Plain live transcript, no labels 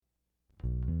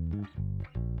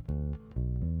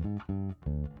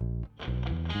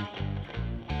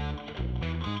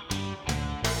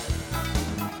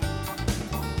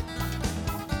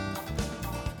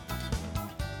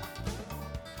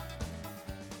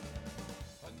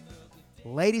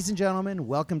Ladies and gentlemen,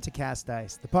 welcome to Cast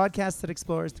Dice, the podcast that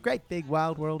explores the great big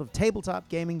wild world of tabletop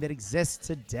gaming that exists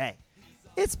today.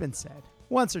 It's been said,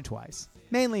 once or twice,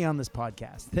 mainly on this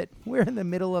podcast, that we're in the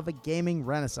middle of a gaming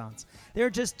renaissance. There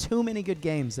are just too many good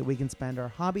games that we can spend our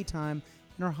hobby time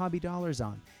and our hobby dollars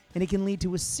on, and it can lead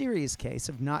to a serious case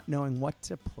of not knowing what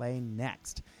to play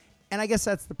next. And I guess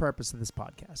that's the purpose of this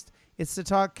podcast. It's to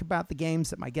talk about the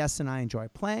games that my guests and I enjoy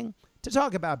playing, to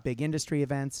talk about big industry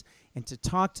events, and to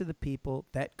talk to the people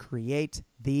that create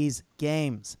these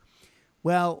games.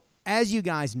 Well, as you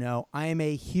guys know, I am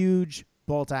a huge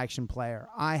bolt action player.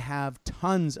 I have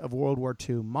tons of World War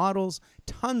II models,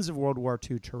 tons of World War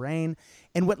II terrain,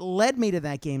 and what led me to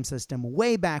that game system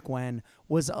way back when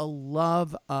was a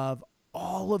love of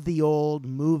all of the old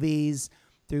movies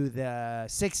through the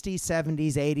 60s,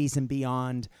 70s, 80s, and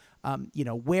beyond.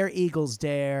 Where Eagles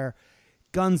Dare,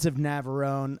 Guns of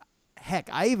Navarone. Heck,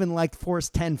 I even liked Force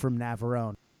 10 from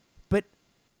Navarone. But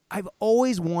I've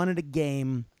always wanted a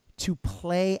game to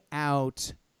play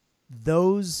out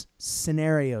those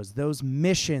scenarios, those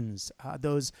missions,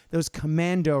 those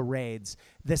commando raids,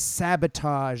 the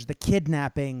sabotage, the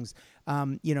kidnappings,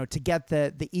 to get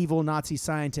the evil Nazi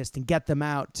scientists and get them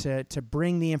out to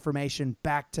bring the information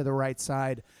back to the right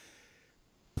side.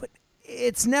 But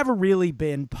it's never really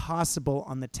been possible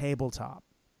on the tabletop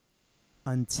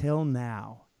until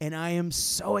now. And I am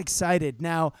so excited.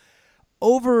 Now,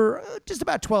 over just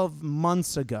about 12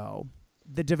 months ago,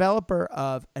 the developer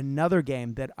of another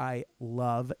game that I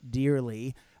love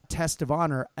dearly, Test of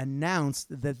Honor, announced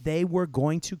that they were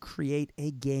going to create a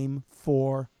game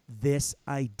for this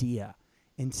idea.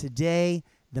 And today,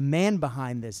 the man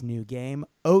behind this new game,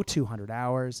 200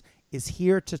 Hours, is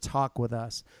here to talk with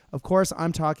us. Of course,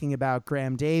 I'm talking about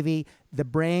Graham Davey, the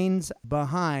brains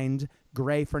behind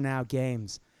Gray for Now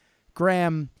Games.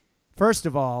 Graham, first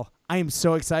of all, I am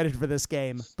so excited for this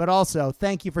game, but also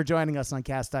thank you for joining us on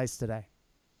Cast Dice today.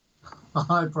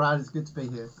 Hi, Brad. It's good to be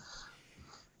here.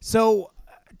 So,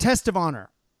 Test of Honor,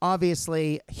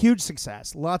 obviously, huge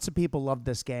success. Lots of people love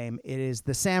this game. It is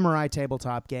the samurai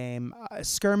tabletop game,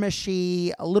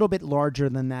 skirmishy, a little bit larger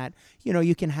than that.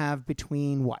 You can have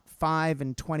between, 5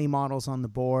 and 20 models on the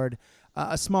board,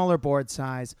 a smaller board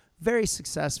size, very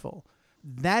successful.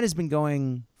 That has been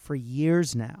going for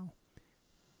years now.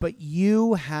 But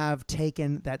you have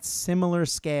taken that similar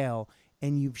scale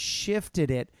and you've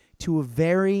shifted it to a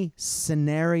very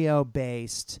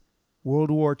scenario-based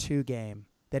World War II game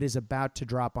that is about to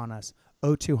drop on us,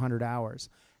 200 Hours.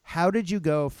 How did you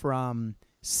go from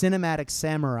cinematic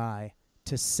samurai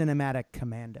to cinematic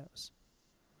commandos?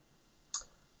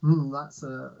 That's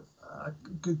a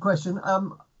good question.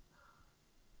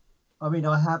 I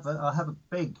have a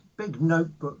big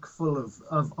notebook full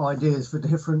of ideas for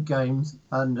different games,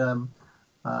 and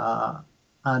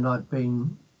I've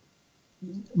been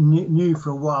knew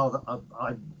for a while that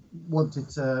I wanted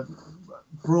to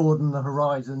broaden the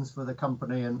horizons for the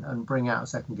company and bring out a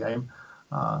second game,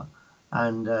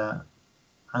 and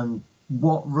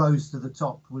what rose to the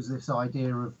top was this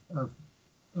idea of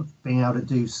being able to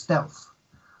do stealth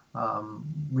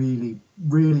really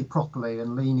properly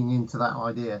and leaning into that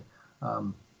idea.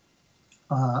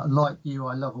 Like you,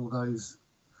 I love all those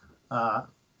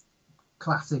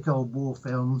classic old war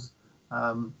films,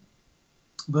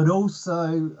 but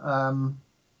also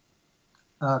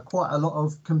quite a lot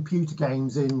of computer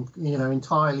games in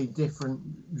entirely different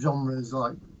genres,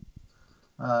 like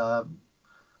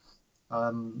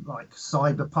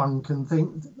cyberpunk and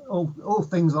things, all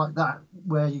things like that,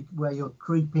 where you're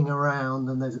creeping around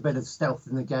and there's a bit of stealth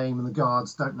in the game and the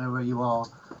guards don't know where you are,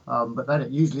 but then it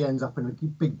usually ends up in a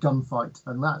big gunfight,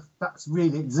 and that's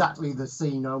really exactly the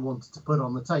scene I wanted to put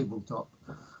on the tabletop.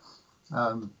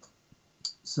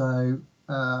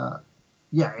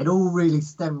 It all really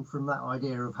stemmed from that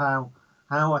idea of how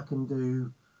I can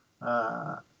do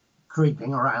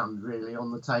creeping around really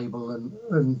on the table and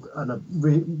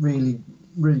really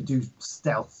do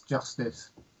stealth justice.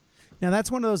 Now,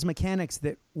 that's one of those mechanics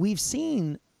that we've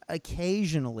seen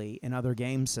occasionally in other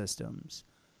game systems,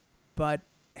 but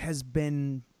has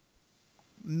been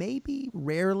maybe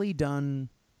rarely done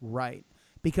right,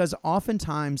 because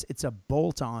oftentimes it's a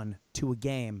bolt-on to a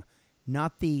game,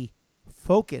 not the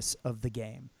focus of the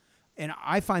game. And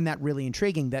I find that really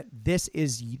intriguing, that this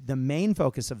is the main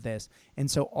focus of this,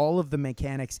 and so all of the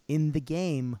mechanics in the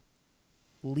game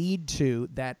lead to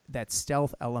that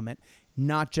stealth element,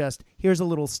 not just here's a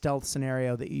little stealth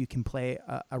scenario that you can play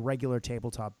a regular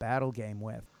tabletop battle game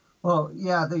with. Well,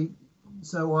 yeah, as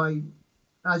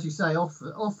you say,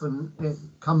 often it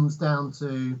comes down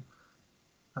to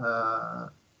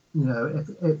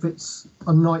if it's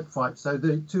a night fight, so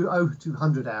the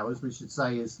 200 hours, we should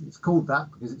say, is it's called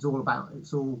that because it's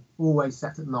all always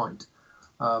set at night,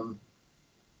 um,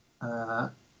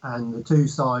 and the two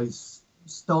sides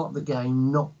start the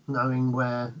game not knowing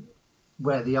where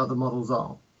the other models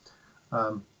are,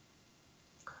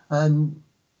 and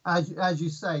as you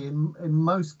say, in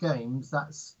most games,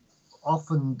 that's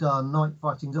often done. Night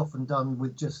fighting is often done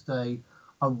with just a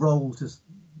roll to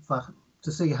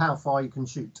see how far you can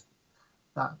shoot.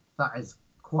 That is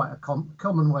quite a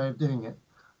common way of doing it,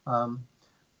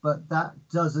 but that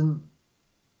doesn't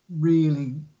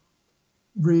really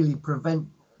prevent.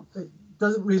 It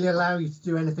doesn't really allow you to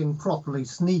do anything properly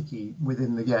sneaky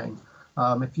within the game.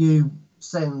 If you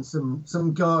send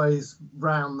some guys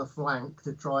round the flank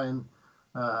to try and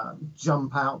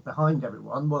jump out behind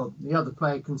everyone, well, the other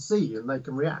player can see you and they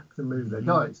can react and move their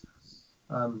guys.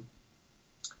 So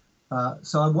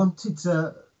I wanted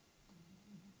to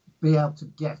be able to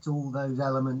get all those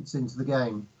elements into the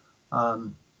game.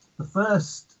 The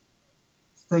first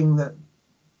thing that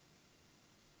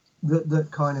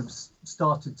kind of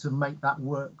started to make that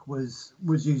work was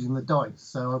using the dice.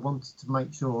 So I wanted to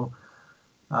make sure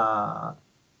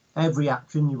every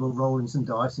action you will roll in some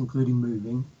dice, including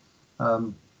moving,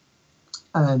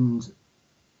 and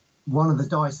one of the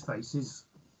dice faces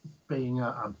being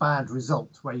a bad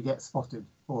result where you get spotted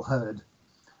or heard.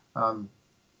 And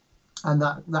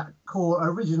that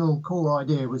original core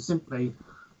idea was simply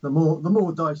the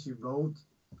more dice you rolled.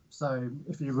 So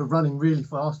if you were running really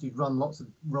fast, you'd roll lots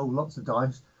of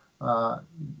dice.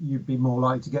 You'd be more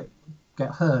likely to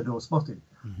get heard or spotted.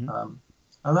 Mm-hmm.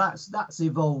 And that's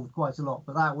evolved quite a lot.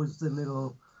 But that was the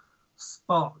little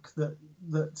spark that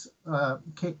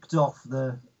kicked off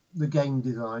the game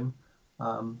design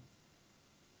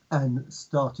and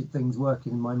started things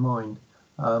working in my mind.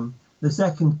 The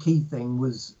second key thing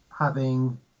was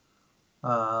having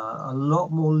a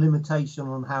lot more limitation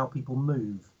on how people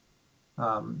move,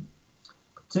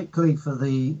 particularly for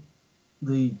the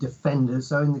defenders.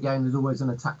 So in the game, there's always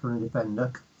an attacker and a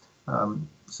defender.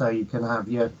 So you can have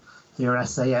your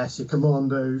SAS, your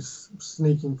commandos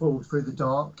sneaking forward through the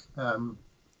dark, and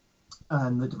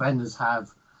the defenders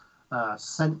have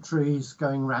sentries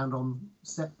going around on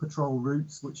set patrol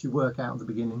routes, which you work out at the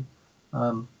beginning.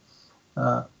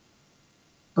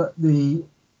 But the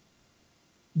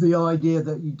idea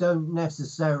that you don't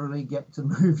necessarily get to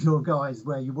move your guys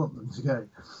where you want them to go.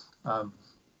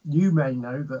 You may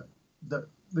know that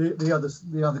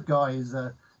the other guy is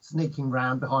sneaking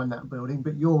round behind that building,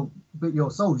 but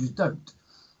your soldiers don't.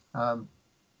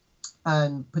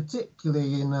 And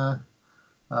particularly in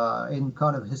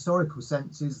kind of historical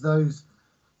senses, those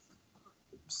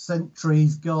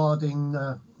sentries guarding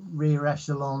the rear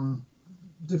echelon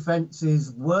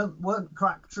defences weren't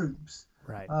crack troops.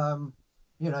 Right.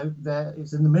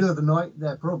 It's in the middle of the night.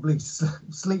 They're probably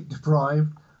sleep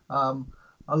deprived. A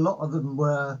lot of them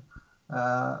were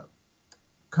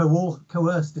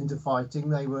coerced into fighting.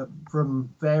 They were from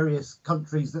various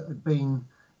countries that had been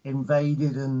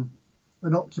invaded and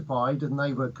occupied, and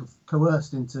they were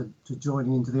coerced into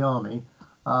joining into the army.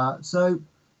 So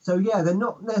yeah, they're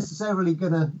not necessarily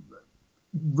going to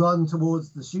run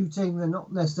towards the shooting. They're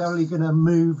not necessarily going to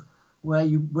move where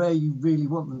you really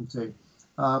want them to.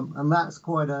 And that's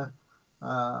quite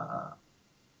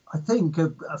I think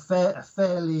a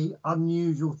fairly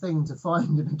unusual thing to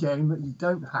find in a game, that you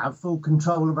don't have full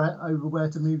control over where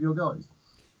to move your guys.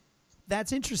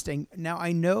 That's interesting. Now,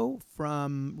 I know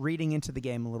from reading into the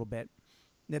game a little bit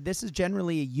that this is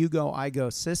generally a you go, I go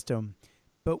system,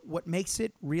 but what makes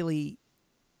it really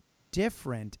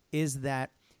different is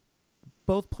that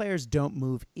both players don't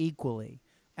move equally.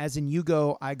 As in, you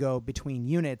go, I go between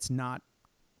units, not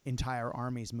entire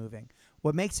armies moving.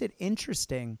 What makes it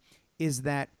interesting is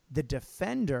that the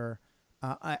defender,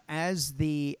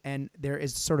 and there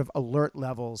is sort of alert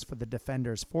levels for the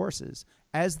defender's forces.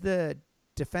 As the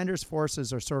defender's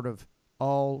forces are sort of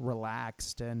all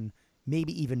relaxed and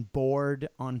maybe even bored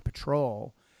on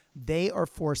patrol, they are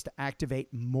forced to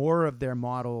activate more of their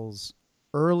models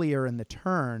earlier in the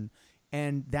turn,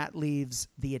 and that leaves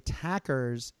the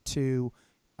attackers to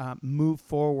move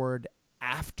forward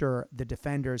after the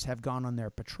defenders have gone on their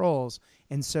patrols.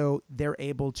 And so they're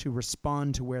able to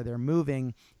respond to where they're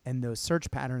moving and those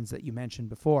search patterns that you mentioned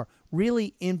before.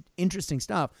 Really interesting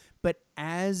stuff. But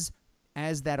as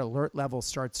that alert level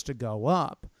starts to go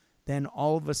up, then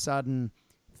all of a sudden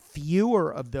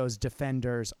fewer of those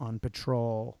defenders on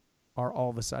patrol are all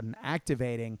of a sudden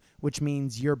activating, which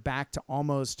means you're back to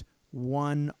almost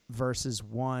 1 versus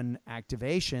 1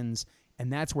 activations.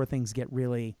 And that's where things get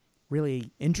really,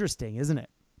 really interesting, isn't it?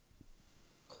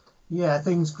 Yeah,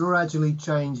 things gradually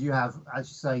change. You have, as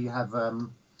you say, you have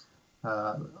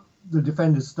uh, the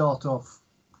defenders start off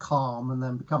calm and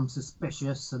then become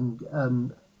suspicious, and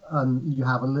you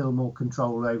have a little more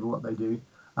control over what they do.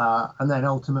 And then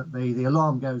ultimately the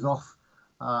alarm goes off.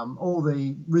 All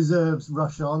the reserves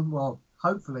rush on. Well,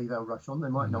 hopefully they'll rush on. They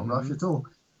might not rush at all.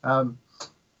 Um,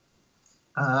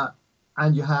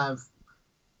 and you have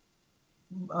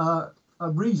a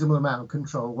reasonable amount of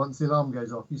control once the alarm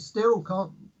goes off. You still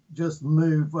can't just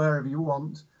move wherever you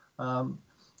want.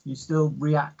 You still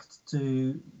react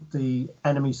to the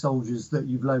enemy soldiers that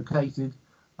you've located.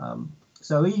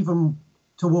 So even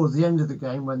towards the end of the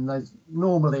game, when there's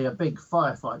normally a big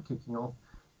firefight kicking off,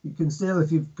 you can still, if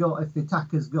the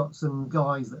attacker's got some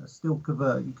guys that are still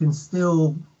covert, you can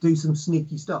still do some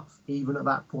sneaky stuff even at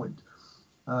that point.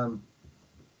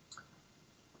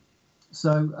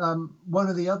 So one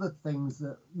of the other things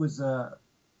that was a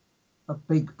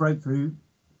big breakthrough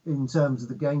in terms of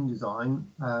the game design,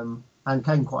 and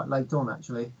came quite late on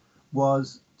actually,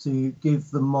 was to give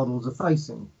the models a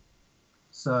facing.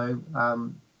 So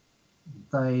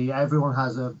everyone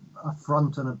has a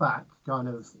front and a back, kind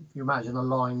of, if you imagine a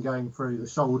line going through the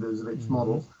shoulders of each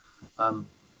model. And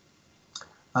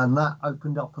that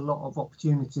opened up a lot of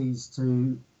opportunities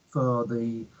for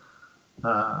the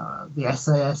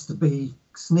SAS to be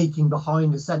sneaking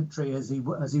behind a sentry as he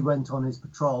went on his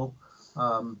patrol,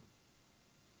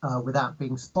 without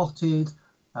being spotted.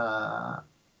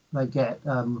 They get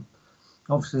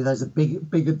obviously there's a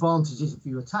big advantage if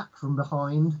you attack from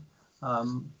behind,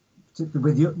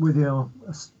 particularly with your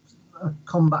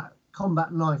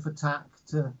combat knife attack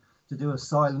to do a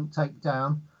silent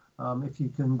takedown. If you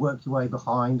can work your way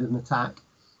behind and attack,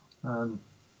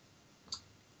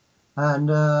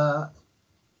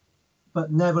 but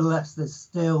nevertheless, there's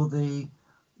still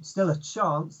a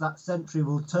chance that sentry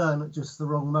will turn at just the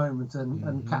wrong moment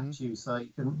and catch you. So you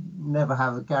can never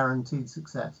have a guaranteed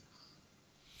success.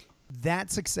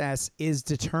 That success is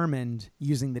determined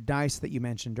using the dice that you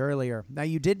mentioned earlier. Now,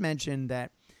 you did mention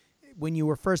that when you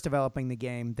were first developing the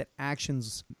game, that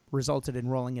actions resulted in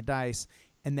rolling a dice,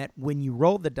 and that when you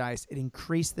rolled the dice, it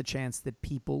increased the chance that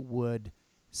people would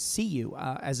see you,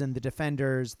 as in the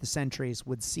defenders, the sentries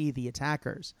would see the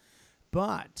attackers.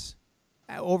 But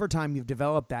over time, you've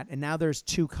developed that, and now there's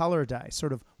two color dice,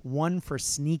 sort of one for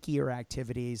sneakier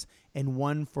activities and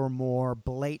one for more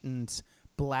blatant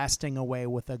blasting away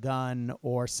with a gun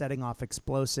or setting off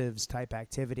explosives type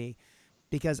activity.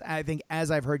 Because I think,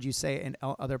 as I've heard you say in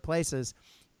other places,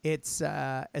 it's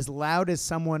as loud as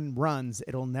someone runs,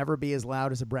 it'll never be as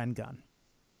loud as a Bren gun.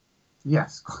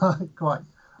 Yes, quite.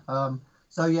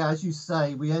 So yeah, as you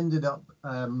say, we ended up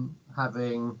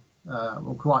having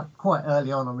quite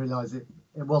early on. I realised it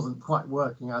wasn't quite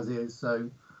working as is, so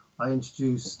I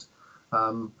introduced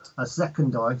a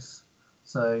second dice.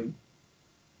 So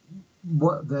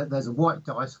there's a white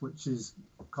dice, which is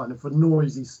kind of for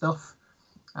noisy stuff,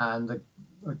 and a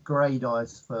grey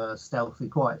dice for stealthy,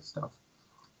 quiet stuff.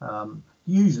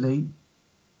 Usually,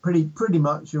 pretty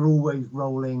much, you're always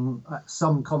rolling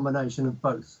some combination of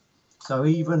both. So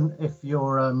even if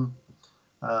you're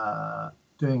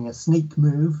doing a sneak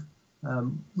move,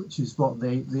 which is what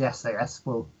the SAS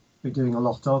will be doing a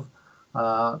lot of,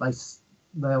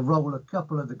 they'll roll a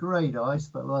couple of the grey dice,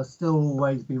 but they'll still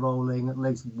always be rolling at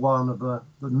least one of the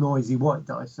noisy white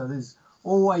dice. So there's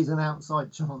always an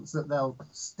outside chance that they'll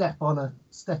step on a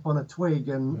twig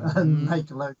and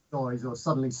make a loud noise or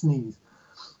suddenly sneeze.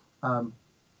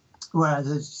 Whereas,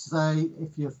 as you say,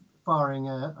 if you're firing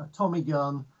a Tommy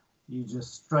gun, you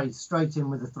just straight in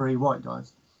with the 3 white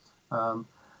dice.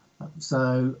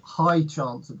 So high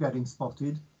chance of getting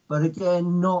spotted, but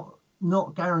again,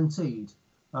 not guaranteed,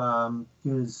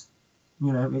 because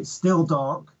it's still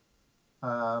dark,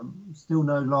 still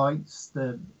no lights.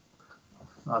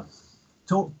 I've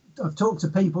talked to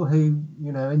people who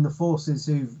in the forces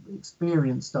who've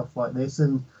experienced stuff like this,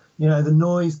 and the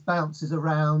noise bounces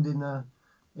around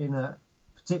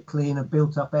particularly in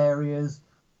built up areas,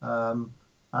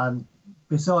 and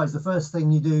besides, the first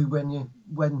thing you do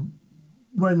when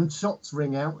shots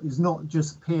ring out is not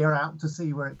just peer out to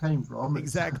see where it came from.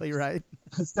 Exactly right.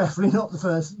 It's definitely not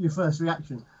your first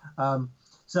reaction.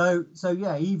 So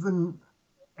yeah, even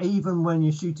when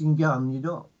you're shooting gun,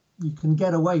 you can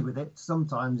get away with it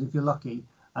sometimes if you're lucky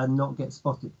and not get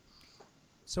spotted.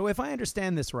 So if I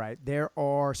understand this right, there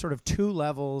are sort of 2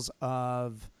 levels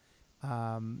of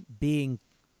being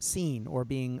seen or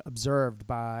being observed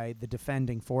by the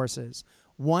defending forces.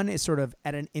 One is sort of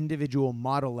at an individual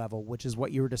model level, which is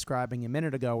what you were describing a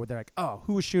minute ago, where they're like, oh,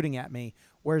 who's shooting at me?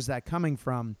 Where's that coming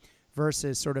from?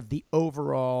 Versus sort of the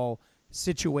overall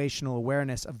situational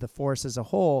awareness of the force as a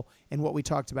whole, and what we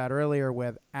talked about earlier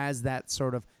with as that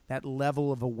sort of that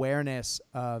level of awareness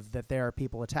of that there are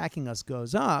people attacking us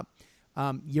goes up,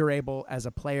 you're able as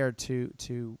a player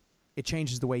to it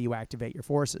changes the way you activate your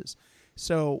forces.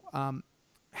 So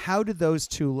how do those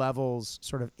two levels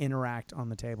sort of interact on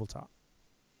the tabletop?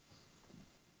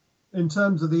 In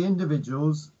terms of the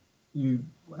individuals,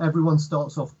 everyone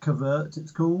starts off covert,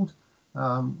 it's called,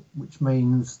 which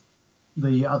means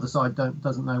the other side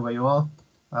doesn't know where you are,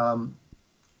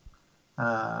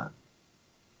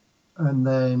 and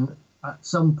then at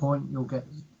some point you'll get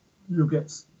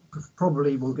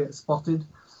spotted,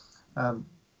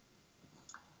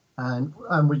 and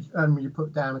you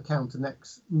put down a counter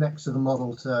next to the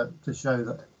model to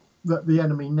show that the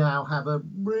enemy now have a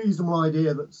reasonable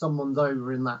idea that someone's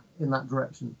over in that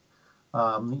direction.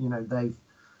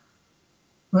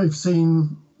 They've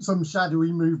seen some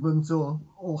shadowy movement or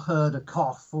heard a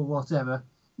cough or whatever.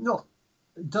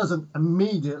 It doesn't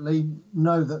immediately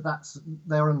know that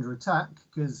they're under attack,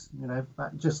 because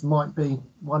that just might be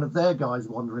one of their guys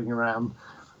wandering around.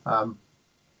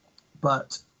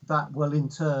 But that will in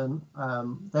turn,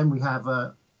 then we have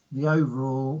the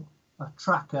overall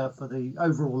tracker for the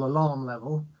overall alarm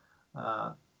level,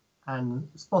 and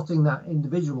spotting that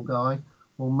individual guy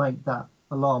will make that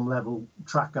alarm level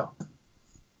track up.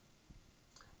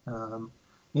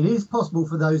 It is possible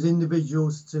for those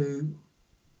individuals to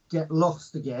get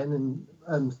lost again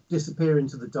and disappear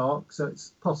into the dark, so it's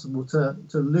possible to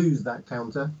lose that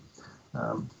counter.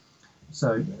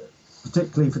 So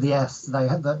particularly for the S,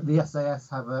 the SAS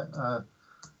have a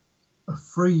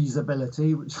freeze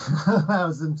ability, which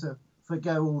allows them to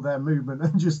forgo all their movement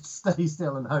and just stay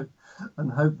still and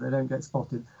hope they don't get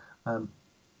spotted.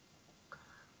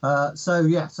 So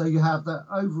you have the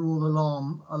overall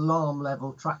alarm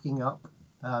level tracking up.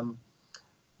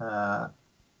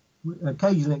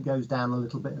 Occasionally it goes down a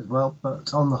little bit as well,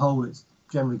 but on the whole it's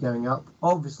generally going up.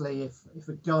 Obviously, if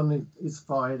a gun is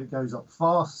fired, it goes up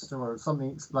fast, or if something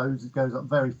explodes, it goes up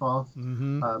very fast.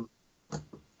 Mm-hmm.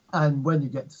 And when you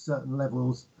get to certain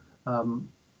levels,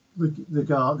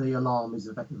 the alarm is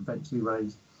eventually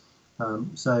raised.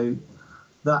 So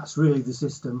that's really the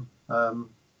system.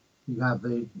 You have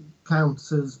the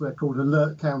counters, we're called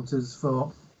alert counters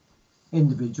for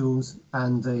individuals,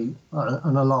 and an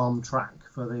alarm track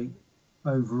for the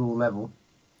overall level.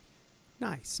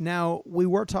 Nice. Now, we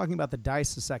were talking about the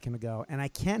dice a second ago, and I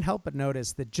can't help but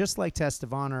notice that just like Test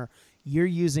of Honor, you're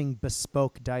using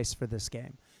bespoke dice for this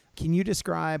game. Can you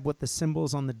describe what the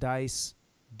symbols on the dice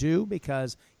do?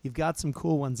 Because you've got some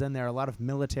cool ones in there, a lot of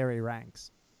military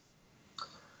ranks.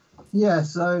 Yeah,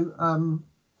 so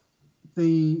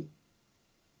the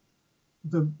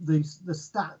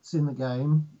stats in the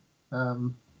game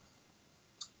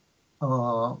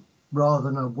are, rather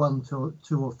than a 1,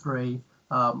 2 or 3,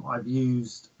 I've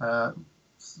used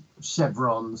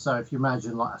chevrons. So if you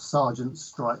imagine like a sergeant's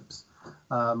stripes,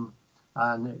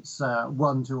 and it's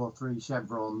 1, 2 or 3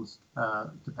 chevrons,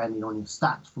 depending on your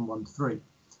stats from 1 to 3.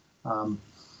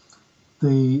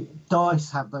 The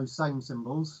dice have those same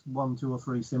symbols, 1, 2 or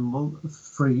 3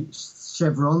 3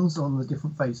 chevrons on the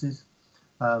different faces.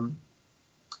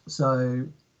 So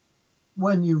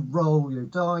when you roll your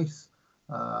dice,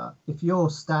 if your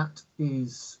stat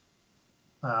is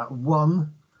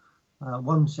 1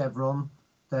 chevron,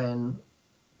 then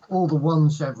all the 1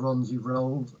 chevrons you've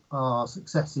rolled are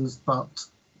successes, but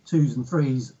 2s and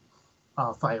 3s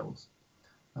are fails.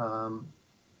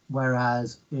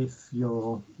 Whereas if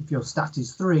your stat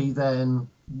is 3, then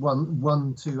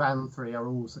 1, 2, and 3 are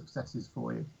all successes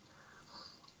for you.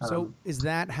 So is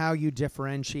that how you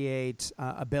differentiate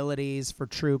abilities for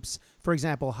troops, for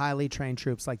example, highly trained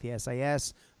troops like the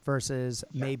SAS versus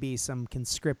maybe some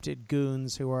conscripted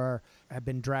goons who have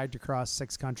been dragged across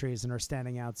 6 countries and are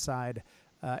standing outside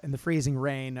in the freezing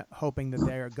rain, hoping that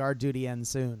their guard duty ends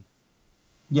soon?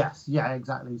 Yes, yeah,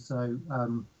 exactly. So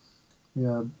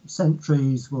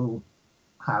sentries will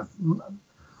have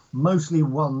mostly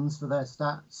 1s for their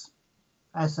stats,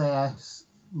 SAS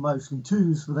mostly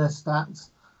 2s for their stats,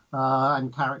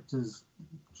 and characters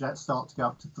start to go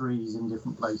up to 3s in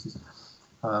different places.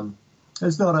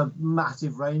 It's not a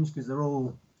massive range because they're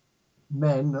all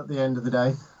men at the end of the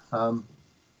day.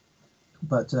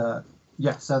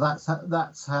 So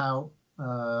that's how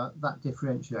that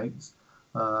differentiates.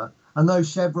 And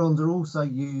those chevrons are also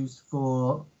used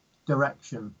for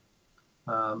direction.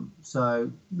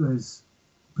 So there's,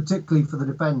 particularly for the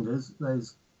defenders,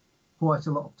 there's quite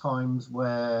a lot of times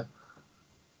where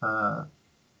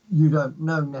you don't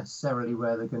know necessarily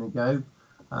where they're going to go.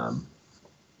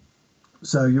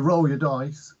 So you roll your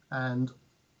dice, and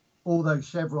all those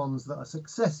chevrons that are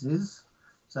successes.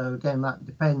 So again, that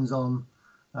depends on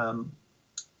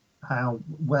how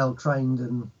well trained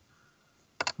and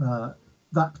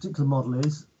that particular model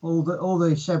is. All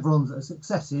the chevrons that are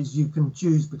successes, you can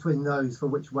choose between those for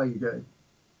which way you go.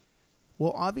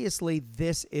 Well, obviously,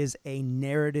 this is a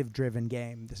narrative-driven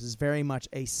game. This is very much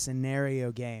a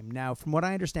scenario game. Now, from what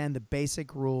I understand, the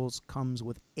basic rules comes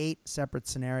with 8 separate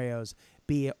scenarios,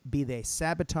 be they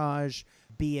sabotage,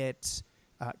 be it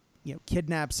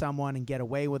kidnap someone and get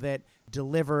away with it,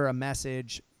 deliver a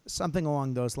message, something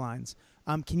along those lines.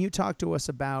 Can you talk to us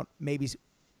about maybe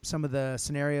some of the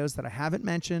scenarios that I haven't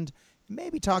mentioned?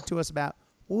 Maybe talk to us about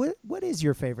what is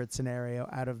your favorite scenario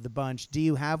out of the bunch? Do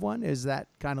you have one? Is that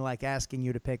kind of like asking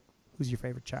you to pick who's your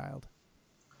favorite child?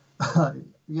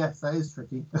 Yes, that is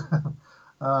tricky.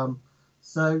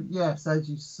 So yes, as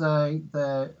you say,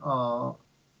 there are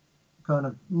kind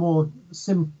of more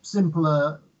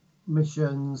simpler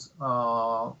missions.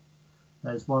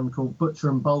 There's one called Butcher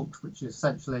and Bolt, which is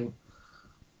essentially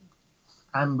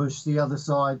ambush the other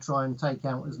side, try and take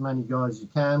out as many guys as you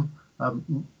can.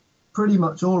 Pretty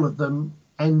much all of them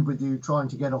end with you trying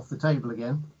to get off the table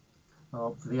again,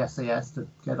 for the SAS to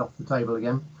get off the table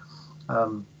again.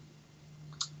 As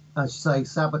you say,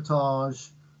 sabotage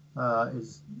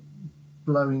is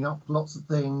blowing up lots of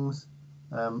things.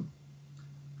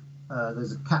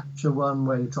 There's a capture one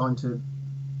where you're trying to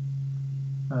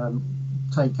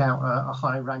take out a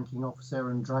high-ranking officer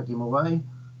and drag him away.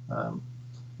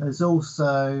 There's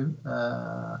also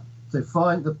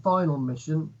the final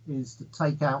mission is to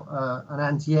take out an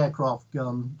anti-aircraft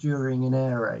gun during an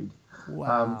air raid.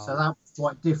 Wow. So that's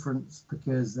quite different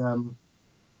because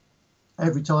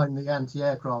every time the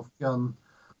anti-aircraft gun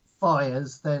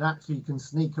fires, then actually you can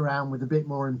sneak around with a bit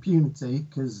more impunity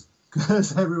because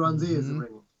everyone's ears are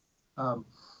ringing.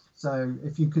 So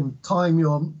if you can time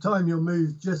your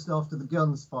moves just after the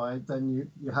gun's fired, then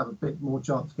you have a bit more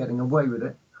chance of getting away with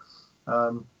it.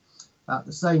 At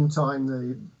the same time,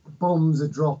 the bombs are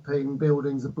dropping,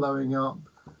 buildings are blowing up.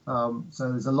 So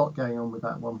there's a lot going on with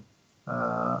that one.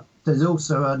 There's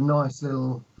also a nice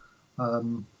little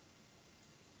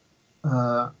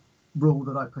rule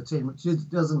that I put in, which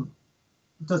doesn't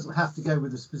have to go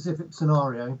with a specific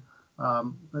scenario,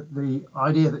 but the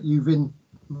idea that you've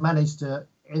managed to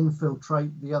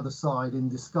infiltrate the other side in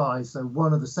disguise. So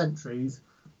one of the sentries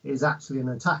is actually an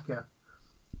attacker,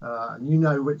 and you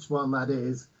know which one that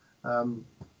is,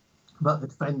 but the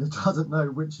defender doesn't know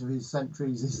which of his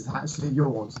sentries is actually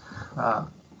yours.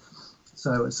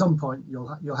 So at some point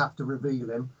you'll have to reveal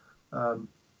him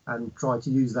and try to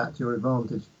use that to your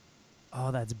advantage.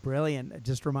 Oh, that's brilliant. It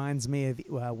just reminds me of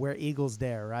Where Eagles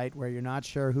Dare, right? Where you're not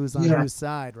sure who's on whose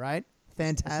side, right?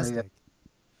 Fantastic. So, yeah.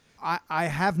 I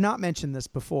have not mentioned this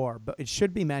before, but it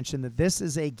should be mentioned that this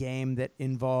is a game that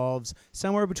involves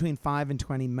somewhere between 5 and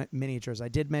 20 miniatures. I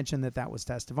did mention that was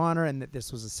Test of Honor and that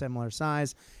this was a similar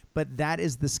size, but that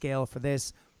is the scale for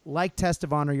this. Like Test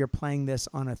of Honor, you're playing this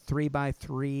on a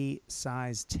 3x3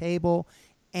 size table,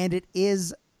 and it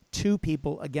is 2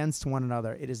 people against one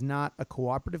another. It is not a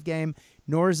cooperative game,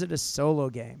 nor is it a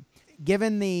solo game.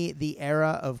 Given the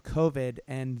era of COVID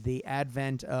and the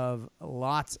advent of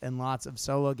lots and lots of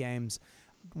solo games,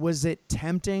 was it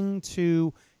tempting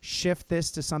to shift this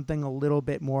to something a little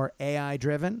bit more AI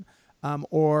driven,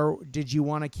 or did you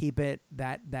want to keep it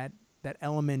that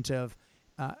element of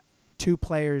 2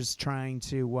 players trying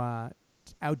to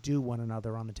outdo one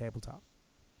another on the tabletop?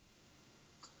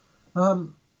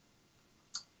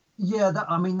 Yeah,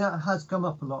 that has come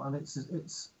up a lot, and it's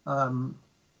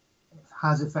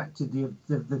has affected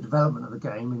the development of the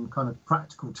game in kind of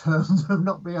practical terms of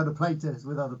not being able to play tennis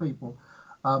with other people.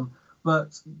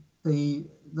 But the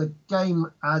game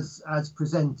as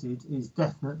presented is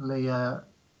definitely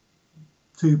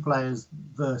 2 players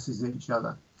versus each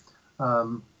other.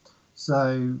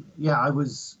 So yeah, I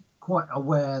was quite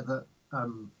aware that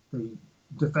the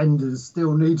defenders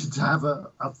still needed to have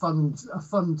a fun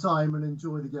time and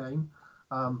enjoy the game.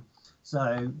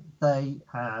 So they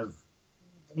have,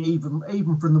 even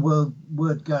from the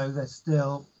word go, they're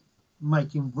still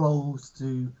making rolls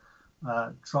to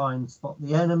try and spot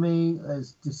the enemy.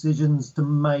 There's decisions to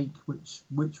make, which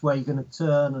way you're going to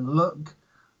turn and look,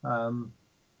 and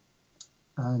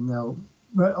they'll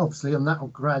obviously, and that will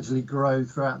gradually grow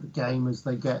throughout the game as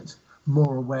they get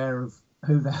more aware of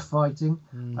who they're fighting.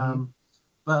 Mm-hmm.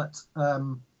 But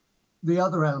the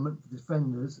other element for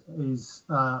defenders is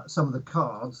some of the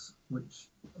cards, which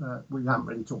we haven't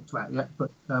really talked about yet,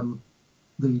 but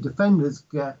the defenders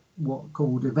get what are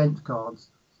called event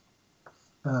cards.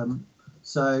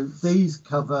 So these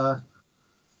cover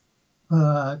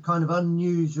kind of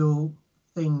unusual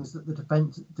things that the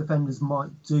defenders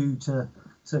might do to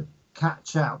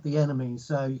catch out the enemy.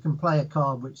 So you can play a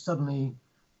card which suddenly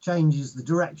changes the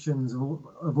directions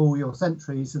of all your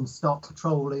sentries and start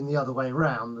patrolling the other way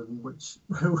around, and which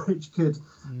could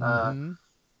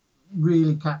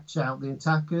really catch out the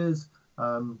attackers.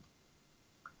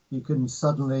 You can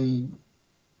suddenly,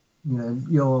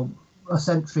 a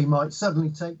sentry might suddenly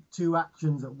take 2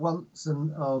 actions at once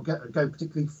or go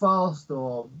particularly fast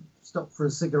or stop for a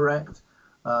cigarette.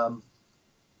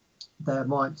 There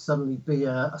might suddenly be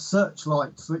a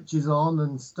searchlight switches on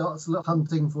and starts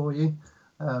hunting for you.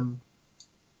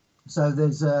 So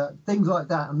there's things like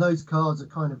that, and those cards are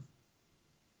kind of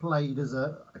played as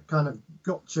a kind of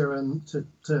gotcha and to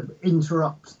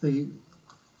interrupt the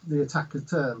attacker's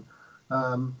turn.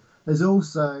 There's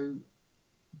also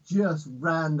just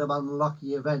random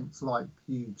unlucky events, like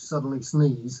you suddenly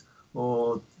sneeze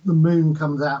or the moon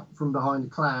comes out from behind a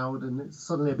cloud and it's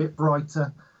suddenly a bit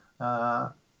brighter.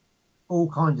 All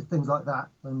kinds of things like that.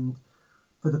 And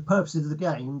for the purposes of the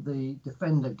game, the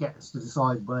defender gets to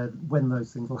decide when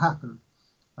those things will happen.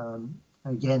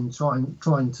 Again,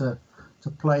 trying to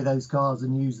play those cards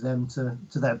and use them to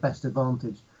their best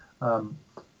advantage.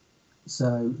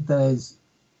 So there's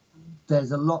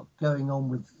a lot going on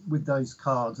with those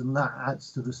cards, and that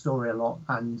adds to the story a lot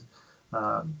and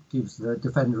gives the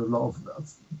defender a lot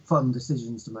of fun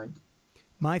decisions to make.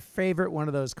 My favorite one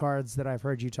of those cards that I've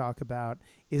heard you talk about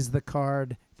is the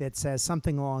card that says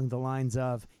something along the lines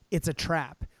of, it's a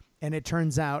trap. And it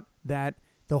turns out that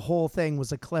the whole thing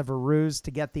was a clever ruse to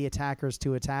get the attackers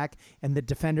to attack, and the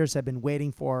defenders have been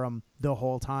waiting for them the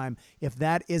whole time. If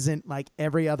that isn't like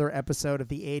every other episode of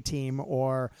the A-Team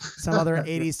or some other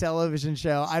 80s television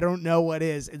show, I don't know what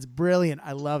is. It's brilliant.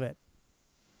 I love it.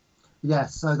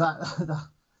 Yes, so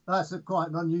that's quite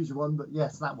an unusual one, but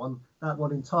yes, that one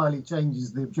entirely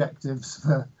changes the objectives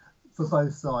for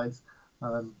both sides.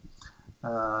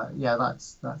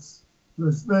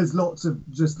 There's lots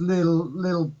of just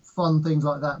little fun things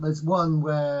like that. There's one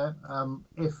where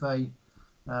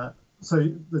so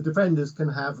the defenders can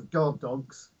have guard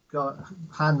dogs,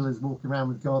 handlers walking around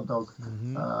with guard dogs,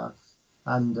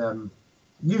 and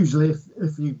usually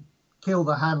if you kill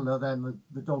the handler, then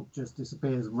the dog just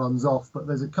disappears and runs off. But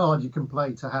there's a card you can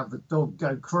play to have the dog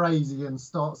go crazy and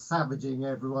start savaging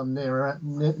everyone near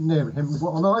him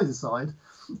on either side.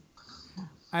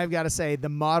 I've got to say, the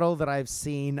model that I've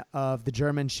seen of the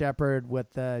German Shepherd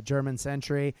with the German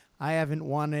Sentry, I haven't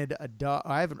wanted a dog.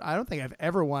 I don't think I've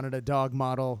ever wanted a dog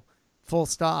model, full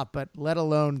stop. But let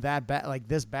alone that like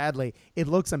this badly, it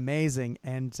looks amazing.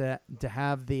 And to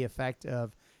have the effect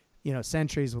of,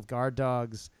 sentries with guard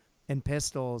dogs and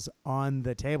pistols on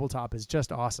the tabletop is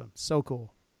just awesome. So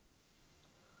cool.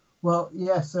 Well,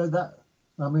 yeah. So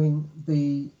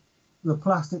the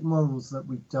plastic models that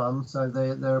we've done, so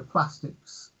there are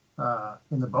plastics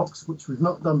in the box, which we've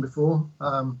not done before.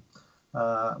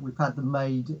 We've had them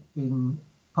made in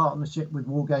partnership with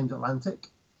War Games Atlantic,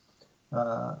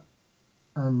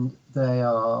 and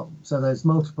there's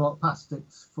multiple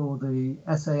plastics for the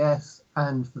SAS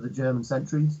and for the German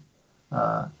sentries.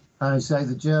 And I say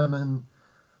the German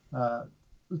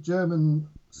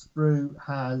sprue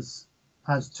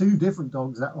has 2 different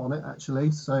dogs on it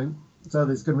actually, so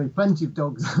there's going to be plenty of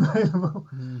dogs available.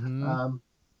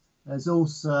 There's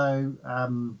also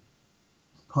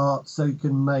parts so you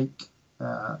can make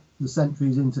the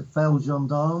sentries into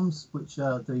Feldgendarmes, which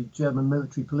are the German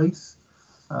military police.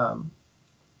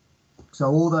 So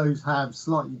all those have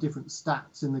slightly different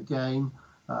stats in the game.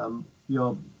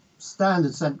 Your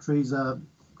standard sentries are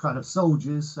kind of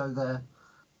soldiers, so they're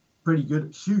pretty good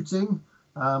at shooting,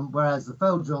 whereas the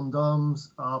Feldgendarmes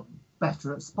are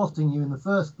better at spotting you in the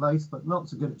first place, but not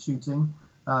so good at shooting.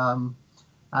 And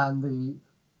the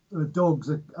dogs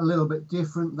are a little bit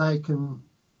different.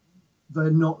 They're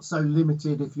not so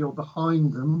limited if you're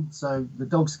behind them, so the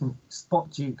dogs can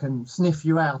spot you, can sniff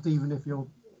you out, even if you're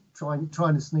trying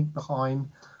to sneak behind.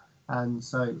 And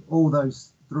so all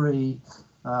those 3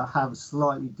 have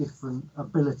slightly different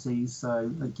abilities.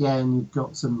 So again, you've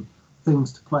got some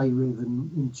things to play with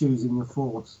in choosing your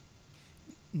force.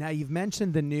 Now, you've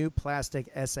mentioned the new plastic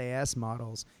SAS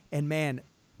models, and man,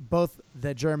 both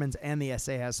the Germans and the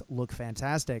SAS look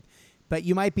fantastic. But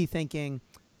you might be thinking,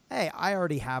 hey, I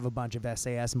already have a bunch of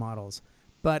SAS models.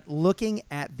 But looking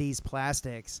at these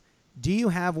plastics, do you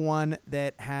have one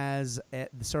that has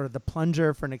sort of the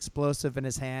plunger for an explosive in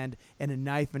his hand and a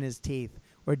knife in his teeth?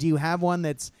 Or do you have one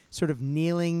that's sort of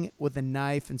kneeling with a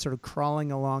knife and sort of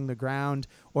crawling along the ground?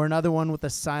 Or another one with a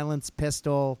silenced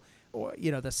pistol? Or,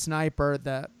 the sniper,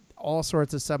 all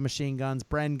sorts of submachine guns,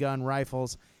 Bren gun,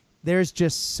 rifles. There's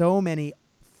just so many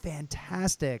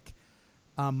fantastic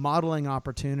modeling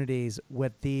opportunities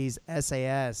with these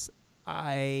SAS,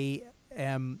 I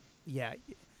have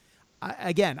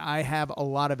a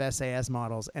lot of SAS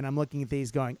models, and I'm looking at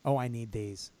these going, oh, I need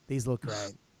these. These look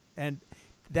great. And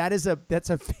that's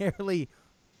a fairly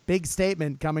big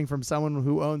statement coming from someone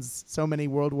who owns so many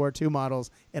World War II models,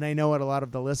 and I know what a lot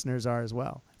of the listeners are as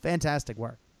well. Fantastic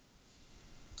work.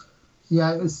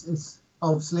 Yeah, it's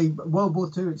obviously World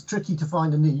War II. It's tricky to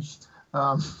find a niche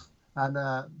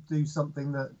and do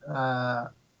something that,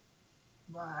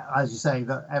 as you say,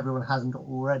 that everyone hasn't got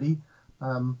already.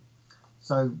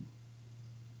 So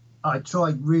I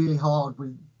tried really hard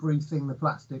with briefing the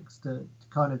plastics to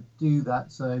kind of do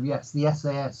that. So yes, the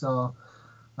SAS are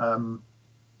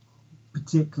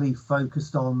particularly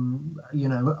focused on, you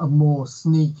know, a more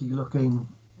sneaky looking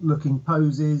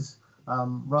poses,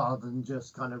 rather than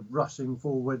just kind of rushing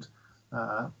forward.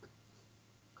 A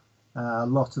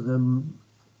lot of them,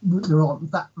 there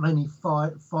aren't that many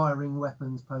firing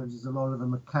weapons poses. A lot of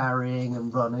them are carrying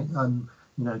and running and,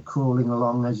 you know, crawling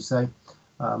along, as you say.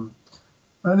 And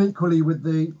equally with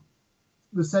the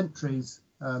sentries,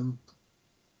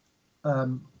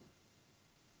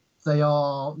 they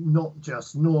are not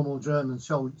just normal German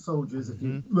soldiers. If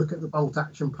you look at the bolt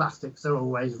action plastics, they're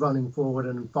always running forward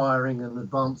and firing and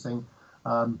advancing.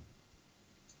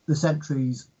 The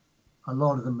sentries, a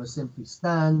lot of them are simply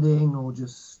standing or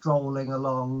just strolling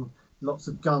along, lots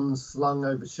of guns slung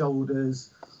over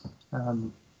shoulders,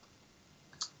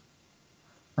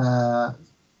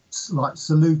 like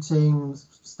saluting,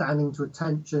 standing to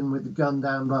attention with the gun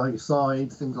down by your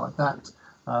side, things like that.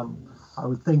 I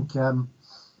would think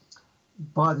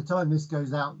by the time this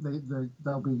goes out,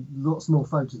 there'll be lots more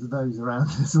photos of those around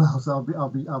as well. So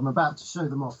I'm about to show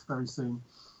them off very soon.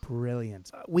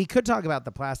 Brilliant. We could talk about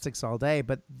the plastics all day,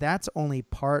 but that's only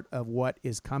part of what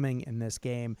is coming in this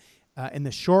game in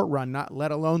the short run, not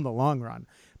let alone the long run.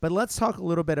 But let's talk a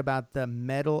little bit about the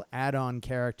metal add-on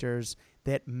characters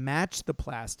that match the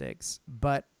plastics,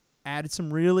 but added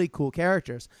some really cool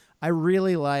characters. I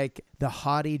really like the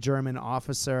haughty German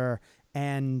officer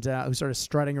and who's sort of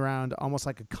strutting around almost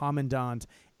like a commandant.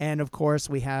 And, of course,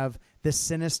 we have the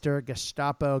sinister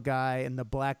Gestapo guy in the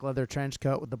black leather trench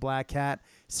coat with the black hat,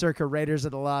 circa Raiders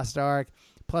of the Lost Ark,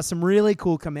 plus some really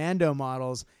cool commando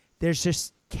models. There's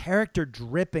just character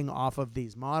dripping off of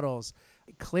these models.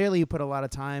 Clearly, you put a lot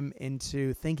of time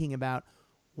into thinking about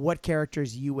what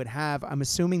characters you would have. I'm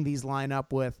assuming these line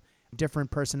up with different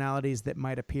personalities that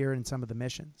might appear in some of the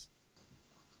missions.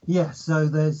 Yeah, so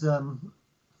there's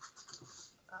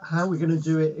how we're going to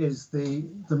do it is the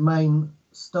main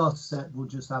starter set will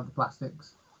just have the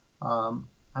plastics, and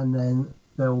then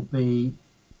there'll be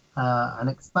an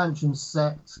expansion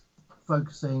set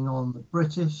focusing on the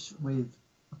British with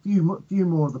a few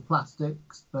more of the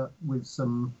plastics, but with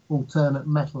some alternate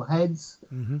metal heads,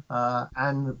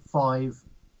 and the 5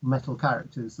 metal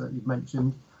characters that you've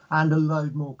mentioned, and a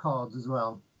load more cards as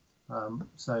well.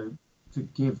 So to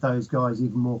give those guys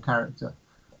even more character.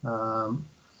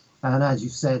 And as you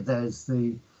said, there's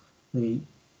the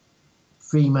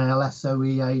female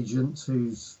SOE agent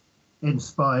who's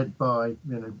inspired by,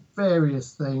 you know,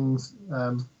 various things.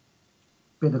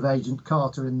 Bit of Agent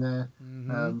Carter in there,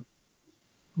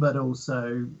 but also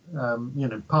you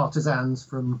know, partisans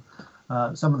from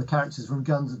some of the characters from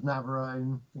Guns of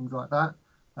Navarone, things like that.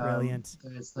 Brilliant.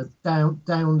 There's the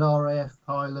downed RAF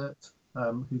pilot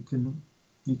who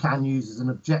you can use as an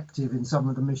objective in some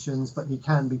of the missions, but he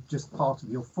can be just part of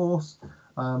your force.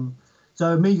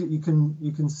 So immediately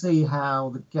you can see how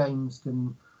the games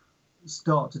can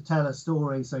start to tell a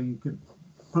story. So you could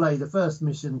play the first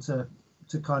mission to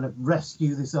kind of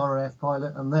rescue this RAF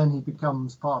pilot, and then he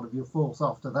becomes part of your force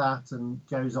after that and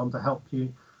goes on to help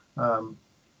you.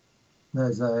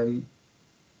 There's a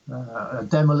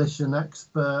demolition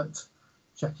expert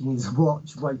checking his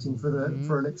watch, waiting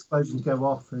for an explosion to go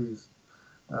off. And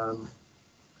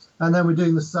then we're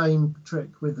doing the same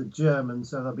trick with the Germans,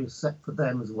 so there'll be a set for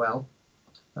them as well.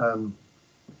 And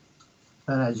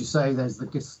as you say, there's the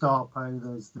Gestapo,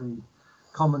 there's the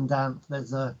commandant,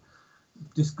 there's a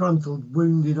disgruntled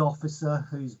wounded officer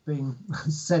who's been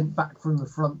sent back from the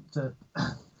front to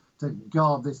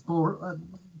guard this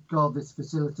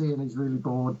facility, and he's really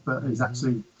bored, but he's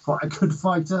actually quite a good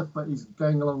fighter, but he's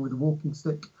going along with a walking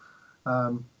stick.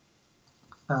 There'll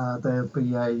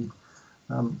be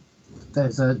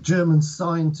there's a German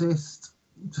scientist,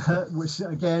 which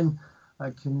again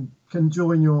can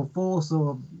join your force,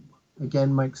 or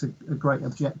again makes a great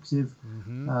objective.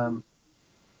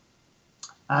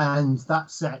 And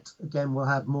that set again will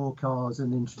have more cards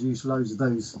and introduce loads of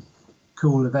those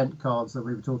cool event cards that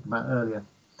we were talking about earlier.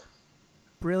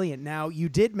 Brilliant. Now, you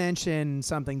did mention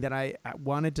something that I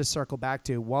wanted to circle back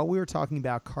to. While we were talking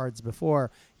about cards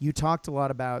before, you talked a lot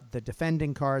about the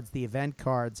defending cards, the event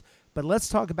cards, but let's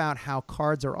talk about how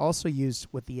cards are also used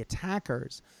with the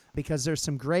attackers, because there's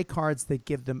some great cards that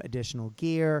give them additional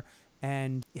gear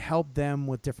and help them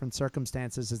with different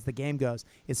circumstances as the game goes.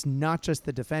 It's not just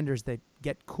the defenders that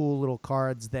get cool little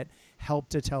cards that help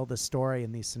to tell the story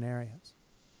in these scenarios.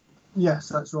 Yes,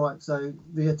 that's right. So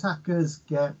the attackers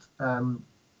get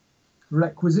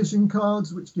requisition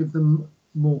cards, which give them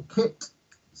more kit.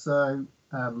 So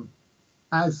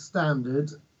as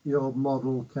standard, your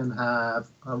model can have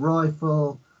a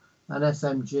rifle, an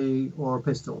SMG, or a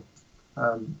pistol.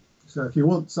 So if you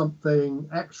want something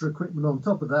extra equipment on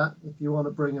top of that, if you want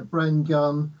to bring a Bren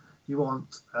gun, you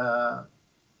want a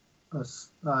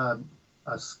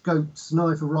scoped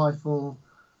sniper rifle,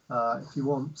 if you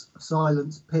want a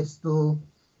silenced pistol,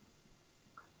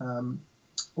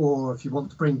 or if you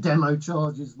want to bring demo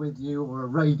charges with you or a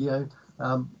radio,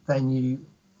 then you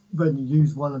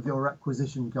use one of your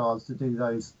requisition cards to do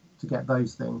those, to get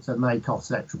those things, and they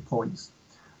cost extra points.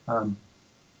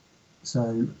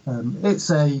 So it's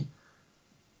a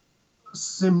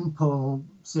simple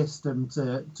system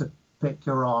to pick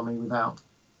your army without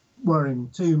worrying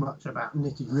too much about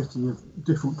nitty-gritty of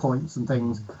different points and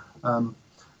things.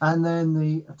 And then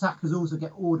the attackers also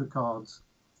get order cards,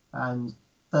 and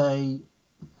they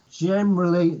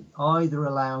generally either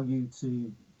allow you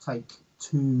to take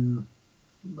two,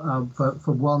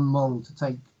 for one model to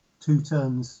take 2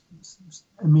 turns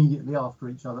immediately after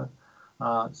each other.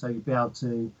 So you'd be able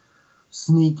to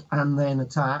sneak and then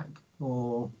attack,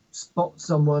 or spot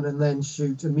someone and then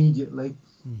shoot immediately.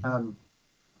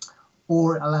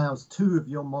 Or it allows 2 of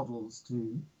your models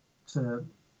to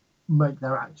make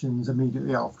their actions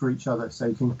immediately after each other, so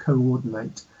you can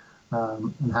coordinate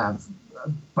and have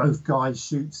both guys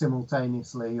shoot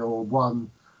simultaneously, or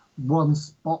one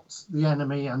spots the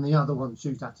enemy and the other one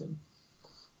shoot at him.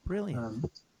 Brilliant.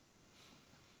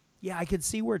 Yeah, I could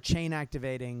see where chain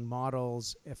activating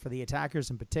models for the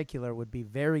attackers in particular would be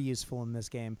very useful in this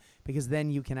game, because then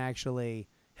you can actually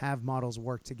have models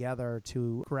work together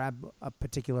to grab a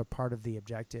particular part of the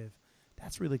objective.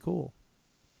 That's really cool.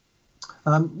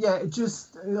 Yeah, it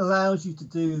allows you to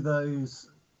do those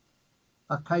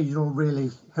occasional really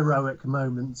heroic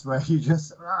moments where you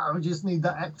we just need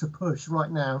that extra push right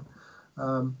now.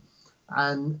 And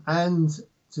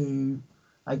to,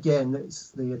 again,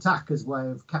 it's the attacker's way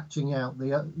of catching out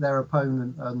their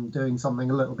opponent and doing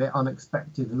something a little bit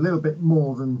unexpected, a little bit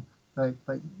more than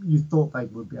you thought they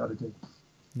would be able to do.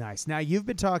 Nice. Now, you've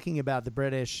been talking about the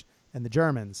British and the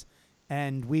Germans,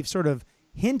 and we've sort of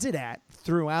hinted at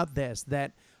throughout this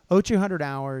that 0200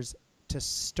 Hours to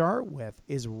start with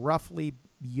is roughly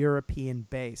European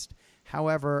based.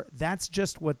 However, that's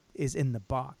just what is in the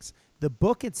box. The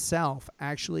book itself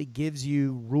actually gives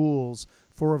you rules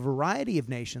for a variety of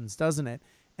nations, doesn't it?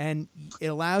 And it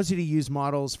allows you to use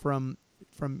models from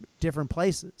different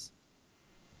places.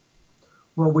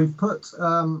 Well, we've put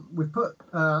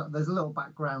there's a little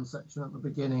background section at the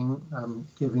beginning,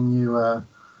 giving you an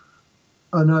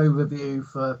overview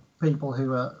for people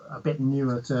who are a bit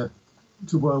newer to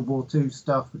World War II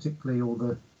stuff, particularly all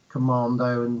the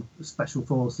commando and special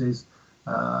forces,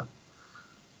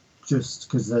 just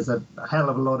because there's a hell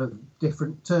of a lot of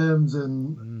different terms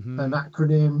and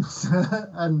acronyms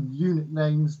and unit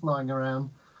names flying around.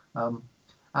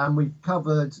 And we've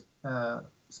covered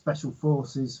special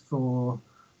forces for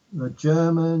the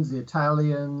Germans, the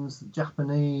Italians, the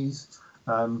Japanese,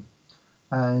 and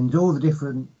all the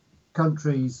different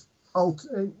countries,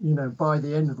 by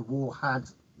the end of the war had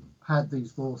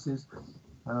these forces,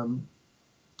 and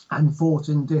fought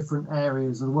in different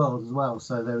areas of the world as well.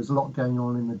 So there was a lot going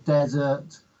on in the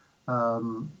desert,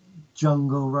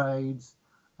 jungle raids,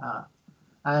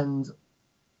 and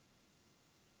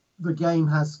the game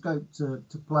has scope to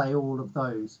play all of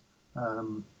those.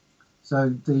 So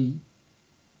the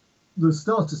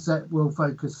starter set will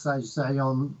focus, as you say,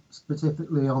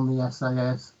 specifically on the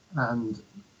SAS and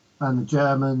the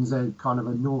Germans, a kind of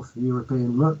a North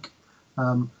European look,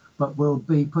 but we'll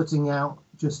be putting out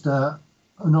just an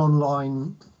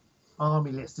online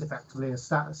army list, effectively a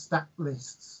stat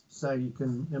lists, so you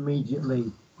can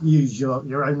immediately use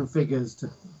your own figures to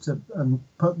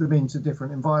put them into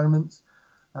different environments.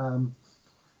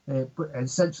 But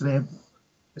essentially,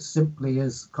 as simply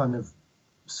as kind of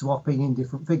swapping in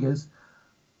different figures,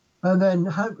 and then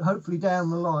hopefully down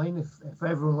the line, if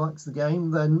everyone likes the game,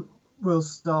 then we'll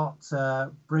start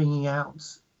bringing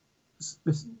out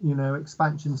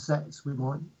expansion sets. We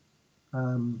might, I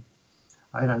don't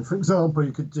know, for example,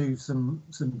 you could do some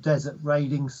desert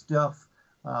raiding stuff,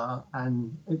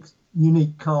 and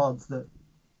unique cards that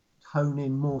hone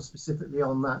in more specifically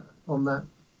on that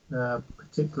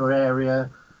particular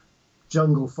area.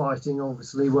 Jungle fighting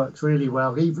obviously works really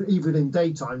well. Even in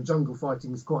daytime, jungle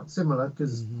fighting is quite similar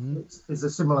because it's a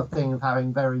similar thing of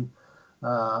having very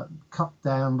cut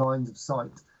down lines of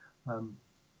sight.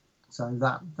 So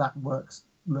that works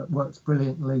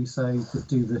brilliantly. So you could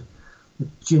do the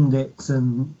Jindiks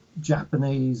and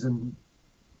Japanese and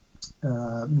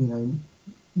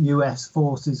US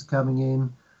forces coming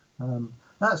in.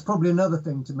 That's probably another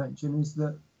thing to mention is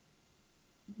that,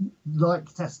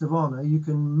 like Test of Honor, you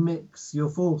can mix your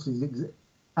forces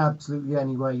absolutely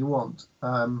any way you want.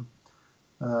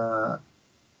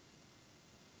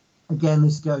 Again,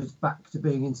 this goes back to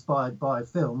being inspired by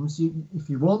films. If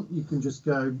you want, you can just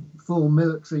go full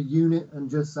military unit and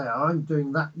just say, I'm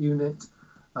doing that unit.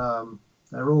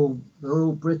 They're all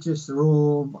British. They're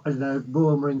all, I don't know,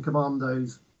 Royal Marine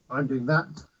Commandos. I'm doing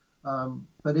that.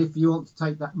 But if you want to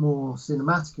take that more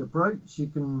cinematic approach, you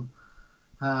can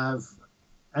have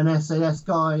an SAS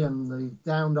guy and the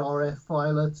downed RF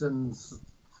pilot and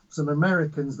some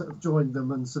Americans that have joined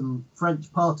them and some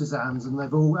French partisans, and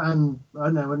they've all, and I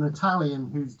know an Italian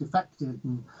who's defected,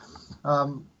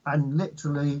 and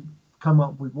literally come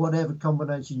up with whatever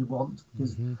combination you want,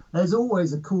 because there's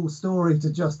always a cool story to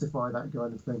justify that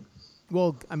kind of thing.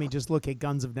 Well, I mean, just look at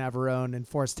Guns of Navarone and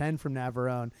Force 10 from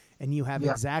Navarone, and you have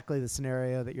exactly the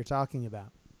scenario that you're talking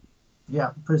about.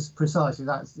 Yeah, precisely.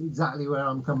 That's exactly where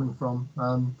I'm coming from.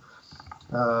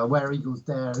 Where Eagles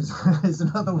Dare is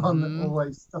another one that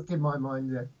always stuck in my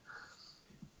mind. Yeah.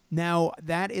 Now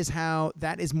that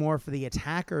is more for the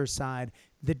attacker side.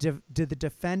 Do the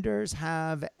defenders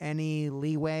have any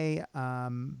leeway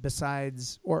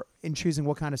besides, or in choosing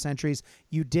what kind of sentries?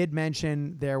 You did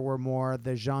mention there were more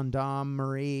the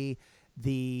gendarmerie,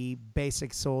 the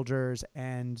basic soldiers,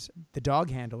 and the dog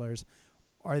handlers.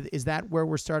 Is that where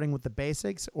we're starting with the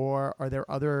basics, or are there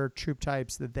other troop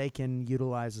types that they can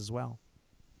utilize as well?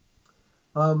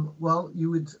 Well,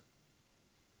 you would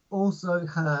also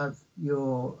have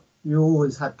you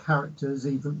always have characters.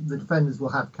 Even the defenders will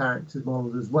have characters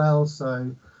modeled as well.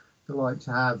 So they like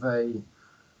to have a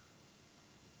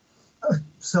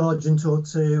sergeant or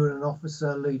two and an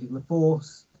officer leading the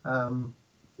force. And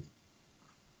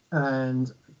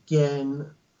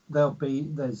again,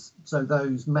 those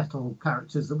metal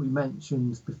characters that we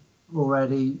mentioned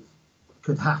already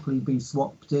could happily be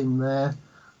swapped in there.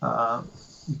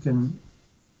 You can,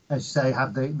 as you say,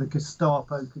 have the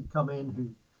Gestapo could come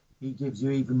in, he gives you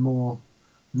even more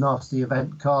nasty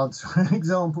event cards, for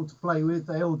example, to play with.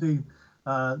 They all do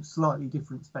slightly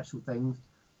different special things.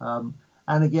 And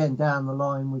again, down the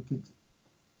line, we could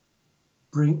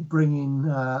bring in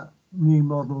new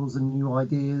models and new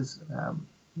ideas.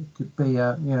 It could be,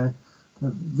 a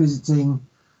visiting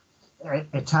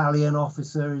Italian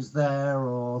officer is there,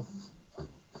 or,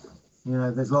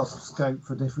 there's lots of scope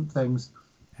for different things.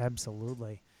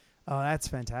 Absolutely. Oh, that's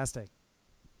fantastic.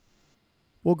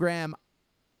 Well, Graham,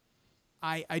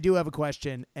 I do have a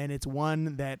question, and it's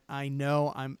one that I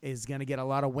know is going to get a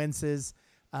lot of winces.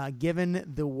 Given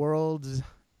the world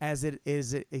as it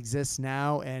exists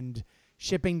now, and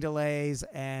shipping delays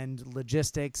and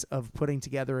logistics of putting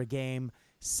together a game,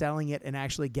 selling it, and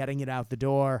actually getting it out the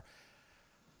door,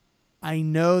 I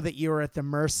know that you're at the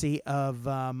mercy of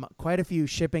quite a few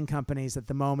shipping companies at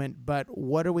the moment, but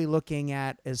what are we looking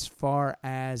at as far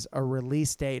as a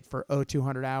release date for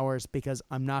 0200 Hours? Because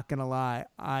I'm not going to lie,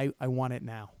 I want it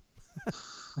now.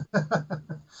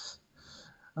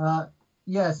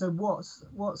 So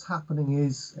what's happening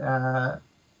is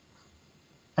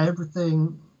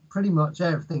pretty much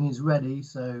everything is ready.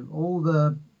 So all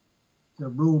the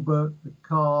rule book, the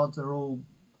cards are all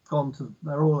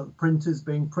they're all at the printers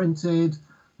being printed.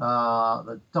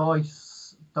 The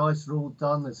dice are all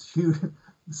done. There's huge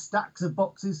stacks of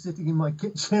boxes sitting in my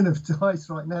kitchen of dice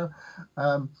right now.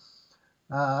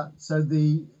 So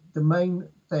the main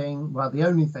thing, well, the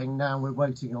only thing now we're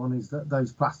waiting on is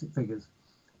those plastic figures.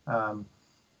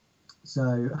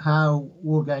 So how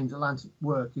Wargames Atlantic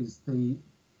work is the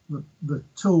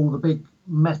tool, the big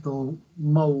metal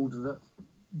mold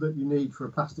that you need for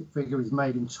a plastic figure is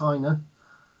made in China.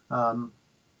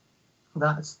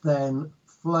 That's then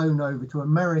flown over to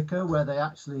America, where they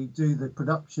actually do the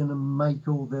production and make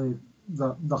all the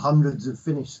hundreds of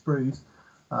finished sprues,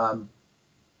 and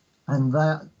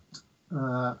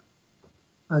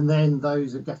then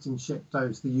those are getting shipped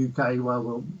over to the UK, where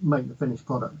we'll make the finished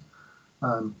product.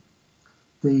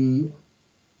 The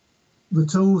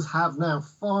tools have now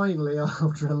finally,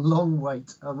 after a long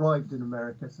wait, arrived in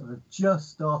America, so they've just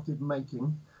started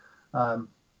making.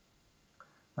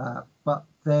 But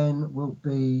then we'll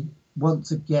be once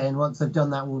they've done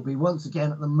that, we'll be once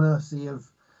again at the mercy of,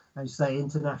 as you say,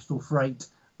 international freight,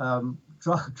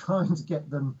 trying to get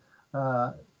them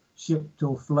shipped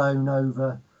or flown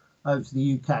over to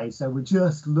the UK. So we're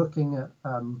just looking at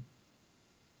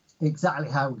exactly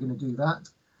how we're going to do that,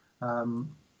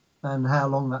 and how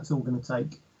long that's all going to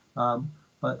take.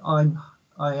 But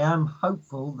I am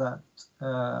hopeful that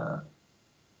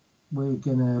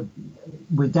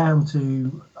we're down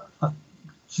to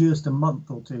just a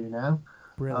month or two now.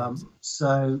 Brilliant.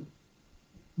 So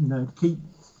keep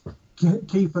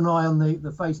an eye on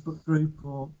the Facebook group,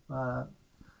 or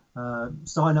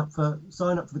sign up for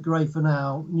the Grey for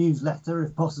Now newsletter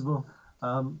if possible,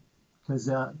 because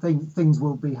things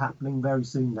will be happening very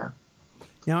soon now.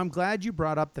 Now, I'm glad you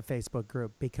brought up the Facebook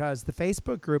group, because the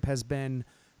Facebook group has been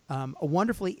a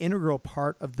wonderfully integral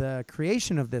part of the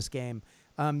creation of this game.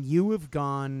 You have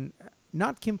gone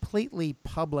not completely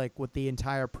public with the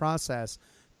entire process,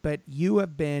 but you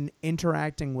have been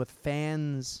interacting with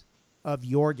fans of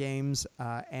your games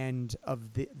and of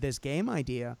this game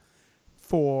idea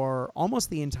for almost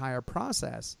the entire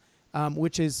process,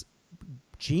 which is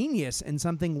genius and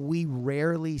something we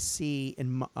rarely see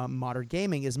in modern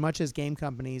gaming. As much as game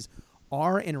companies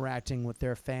are interacting with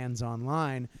their fans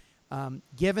online,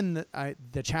 given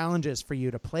the challenges for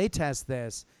you to play test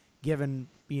this, given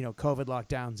COVID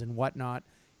lockdowns and whatnot,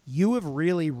 you have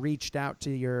really reached out to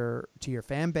your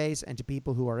fan base and to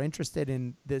people who are interested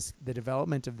in the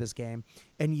development of this game,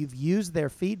 and you've used their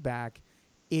feedback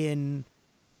in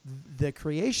the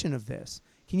creation of this.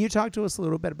 Can you talk to us a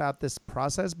little bit about this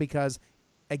process? Because,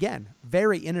 again,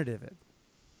 very innovative.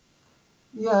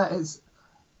 Yeah,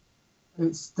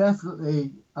 it's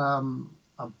definitely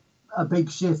a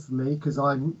big shift for me, because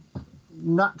I'm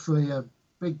naturally a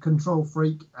big control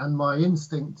freak, and my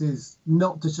instinct is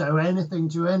not to show anything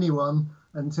to anyone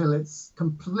until it's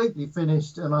completely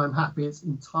finished and I'm happy it's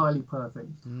entirely perfect.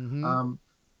 Mm-hmm.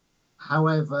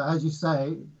 However, as you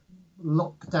say,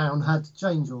 lockdown had to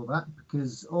change all that,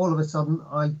 because all of a sudden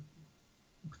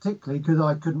particularly because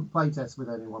I couldn't play test with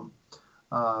anyone,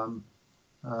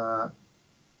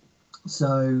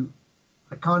 so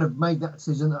I kind of made that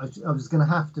decision that I was going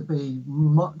to have to be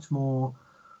much more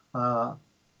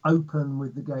open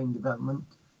with the game development.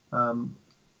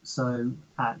 So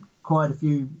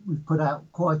we've put out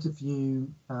quite a few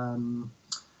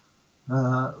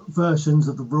versions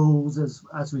of the rules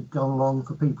as we've gone along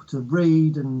for people to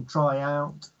read and try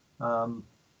out. And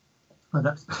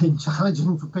that's been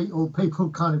challenging for people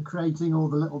kind of creating all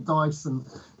the little dice and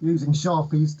using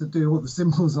Sharpies to do all the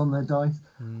symbols on their dice.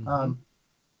 Mm-hmm.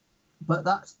 But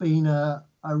that's been a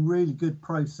really good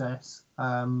process.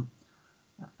 And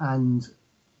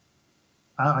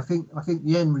I think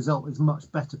the end result is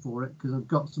much better for it, because I've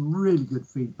got some really good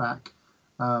feedback,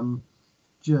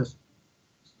 just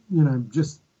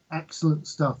excellent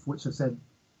stuff, which I said,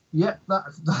 yep,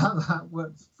 that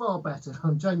works far better.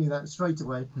 I'm showing you that straight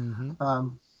away. Mm-hmm.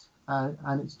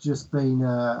 And it's just been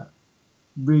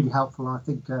really helpful. I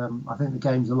think the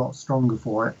game's a lot stronger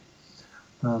for it,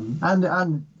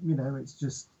 and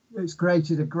it's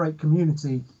created a great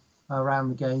community around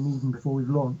the game even before we've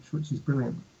launched, which is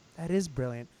brilliant. That is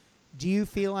brilliant. Do you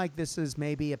feel like this is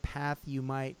maybe a path you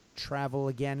might travel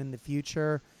again in the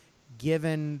future,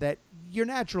 given that your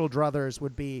natural druthers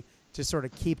would be to sort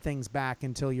of keep things back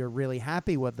until you're really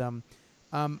happy with them?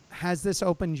 Has this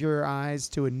opened your eyes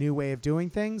to a new way of doing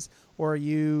things, or are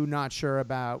you not sure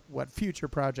about what future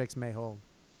projects may hold?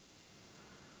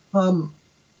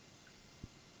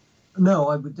 No,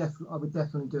 I would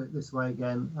definitely do it this way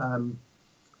again.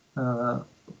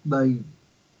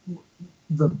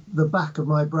 The back of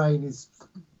my brain is,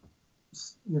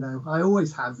 I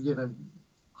always have,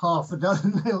 half a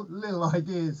dozen little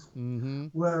ideas mm-hmm.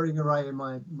 whirring away in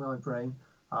my brain,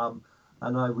 and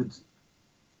I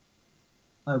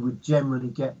would generally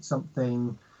get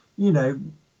something,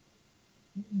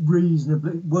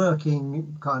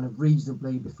 working kind of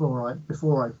reasonably before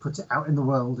I put it out in the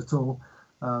world at all.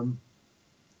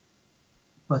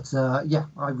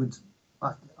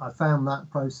 I found that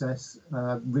process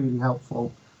really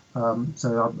helpful,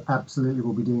 so I absolutely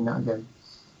will be doing that again.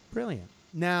 Brilliant.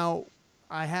 Now,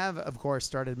 I have, of course,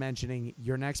 started mentioning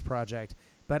your next project,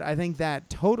 but I think that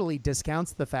totally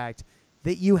discounts the fact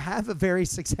that you have a very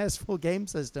successful game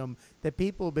system that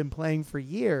people have been playing for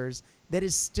years that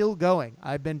is still going.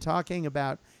 I've been talking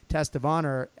about Test of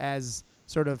Honor as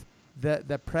sort of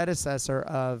the predecessor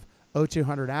of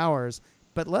 0200 Hours,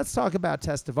 but let's talk about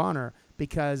Test of Honor,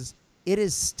 because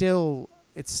it still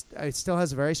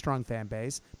has a very strong fan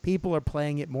base. People are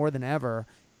playing it more than ever,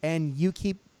 and you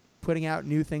keep putting out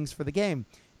new things for the game.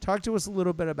 talk to us a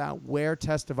little bit about where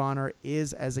Test of Honor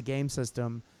is as a game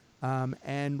system,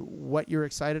 and what you're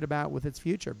excited about with its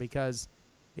future, because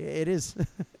it is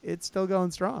it's still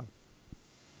going strong.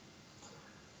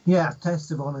 Yeah,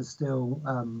 Test of Honor is still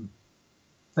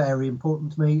very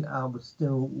important to me. We're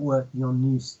still working on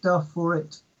new stuff for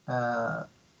it.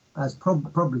 As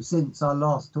probably since I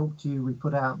last talked to you, we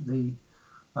put out the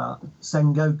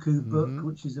Sengoku book,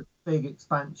 which is a big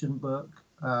expansion book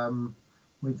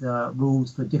with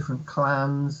rules for different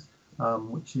clans,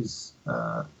 which has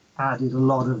added a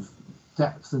lot of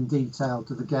depth and detail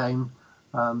to the game.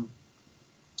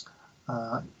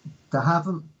 There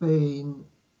haven't been...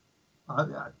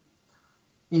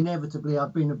 inevitably,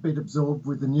 I've been a bit absorbed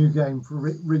with the new game for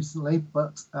recently,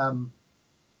 but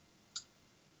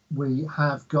we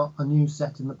have got a new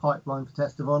set in the pipeline for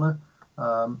Test of Honor.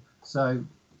 So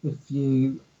if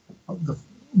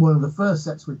one of the first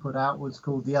sets we put out was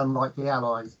called The Unlikely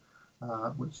Allies,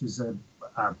 which is an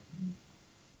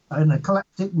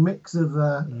eclectic mix of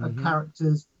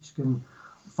characters which can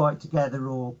fight together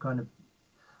or kind of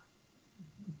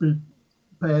be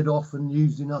paired off and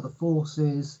used in other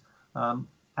forces.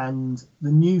 And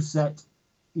the new set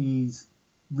is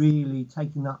really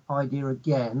taking that idea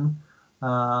again,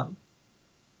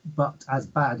 but as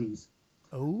baddies.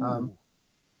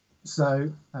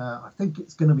 So I think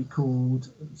it's going to be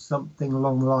called something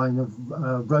along the line of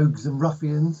Rogues and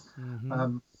Ruffians.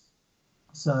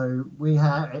 So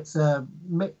it's a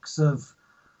mix of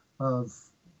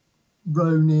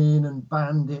Ronin and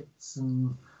bandits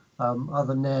and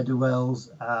other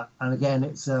ne'er-do-wells, and again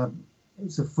it's a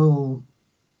full.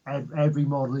 Every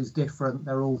model is different.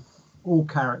 They're all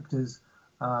characters,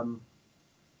 and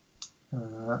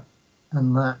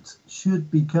that should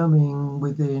be coming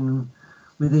within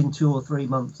 2 or 3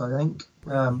 months, I think.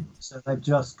 So they've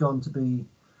just gone to be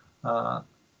for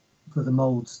the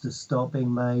molds to start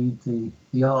being made.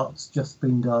 The art's just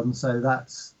been done, so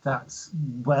that's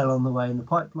well on the way in the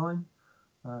pipeline.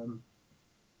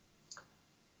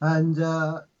 And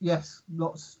yes,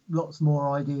 lots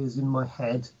more ideas in my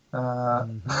head for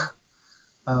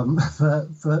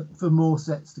more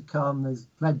sets to come. There's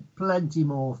plenty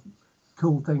more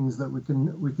cool things that we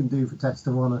can do for Test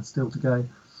of Honor still to go.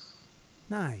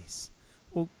 Nice.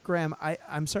 Well, Graham,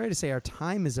 I'm sorry to say our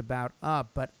time is about up,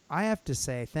 but I have to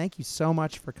say thank you so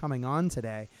much for coming on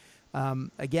today.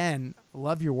 Again,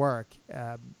 love your work,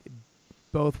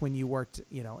 both when you worked,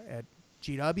 at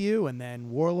GW and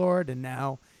then Warlord, and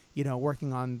now,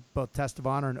 working on both Test of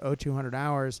Honor and 0200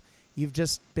 Hours. You've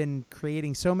just been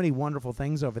creating so many wonderful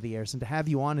things over the years, and to have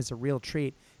you on is a real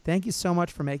treat. Thank you so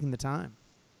much for making the time.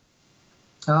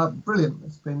 Brilliant.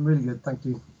 It's been really good. Thank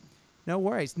you. No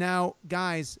worries. Now,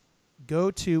 guys,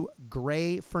 go to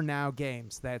Grey for Now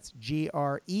Games. That's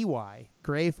GREY,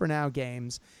 Grey for Now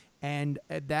Games. And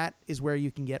that is where you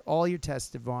can get all your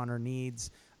Test of Honor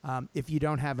needs. If you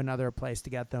don't have another place to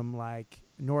get them, like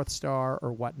North Star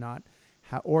or whatnot,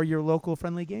 or your local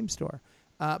friendly game store.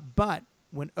 But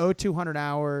when 0200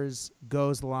 Hours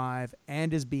goes live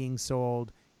and is being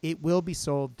sold, it will be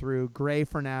sold through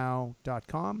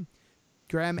greyfornow.com.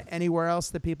 Graham, anywhere else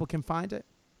that people can find it?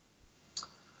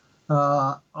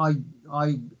 I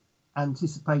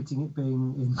anticipating it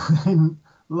being in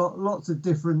lots of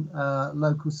different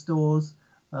local stores.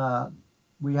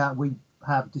 We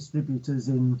have distributors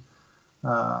in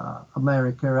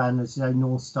America and, as you say,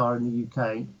 North Star in the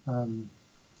UK.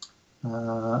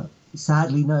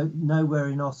 Sadly, nowhere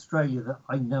in Australia that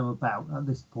I know about at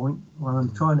this point. Well,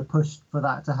 I'm trying to push for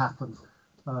that to happen.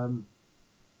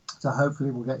 So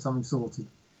hopefully we'll get something sorted.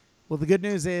 Well, the good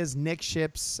news is Nick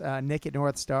ships, Nick at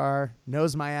North Star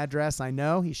knows my address. I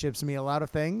know he ships me a lot of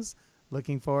things.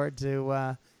 Looking forward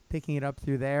to picking it up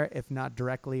through there, if not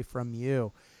directly from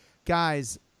you.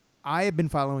 Guys, I have been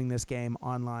following this game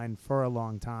online for a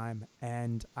long time,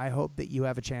 and I hope that you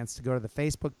have a chance to go to the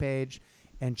Facebook page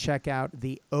and check out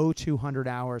the 0200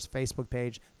 Hours Facebook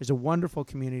page. There's a wonderful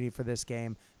community for this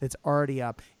game that's already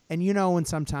up. And when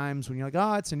sometimes when you're like,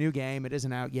 oh, it's a new game, it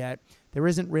isn't out yet, there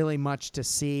isn't really much to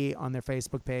see on their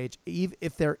Facebook page,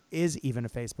 if there is even a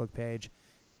Facebook page.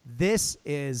 This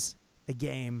is a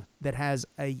game that has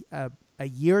a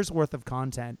year's worth of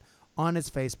content on its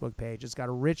Facebook page. It's got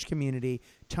a rich community,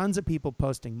 tons of people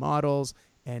posting models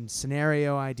and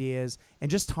scenario ideas and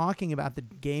just talking about the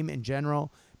game in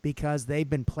general, because they've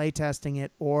been playtesting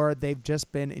it or they've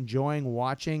just been enjoying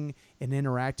watching and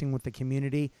interacting with the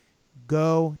community.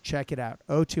 Go check it out.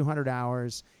 0200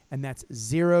 Hours, and that's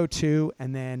 02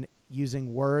 and then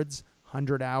using words,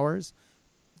 100 hours.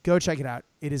 Go check it out.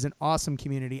 It is an awesome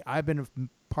community. I've been a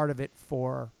part of it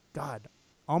for,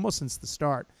 almost since the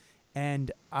start,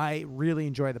 and I really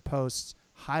enjoy the posts.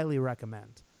 highly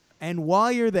recommend. And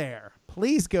while you're there,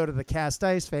 please go to the Cast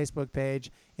Dice Facebook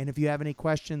page. And if you have any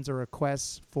questions or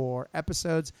requests for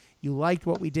episodes, you liked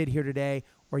what we did here today,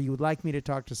 or you would like me to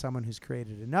talk to someone who's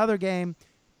created another game,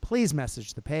 please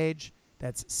message the page.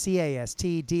 That's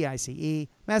CASTDICE.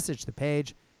 Message the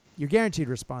page. Your guaranteed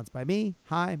response by me.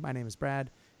 Hi, my name is Brad.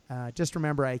 Just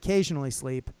remember, I occasionally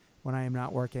sleep when I am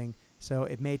not working, so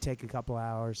it may take a couple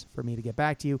hours for me to get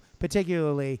back to you,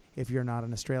 particularly if you're not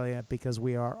in Australia, because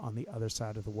we are on the other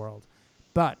side of the world.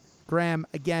 But, Graham,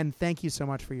 again, thank you so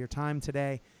much for your time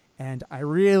today, and I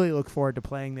really look forward to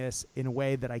playing this in a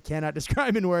way that I cannot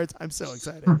describe in words. I'm so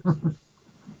excited.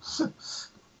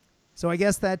 So I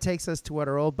guess that takes us to what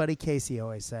our old buddy Casey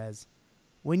always says.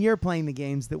 When you're playing the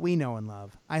games that we know and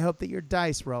love, I hope that your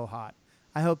dice roll hot.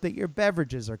 I hope that your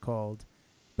beverages are cold.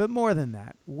 But more than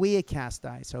that, we at Cast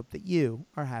Dice hope that you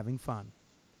are having fun.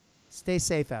 Stay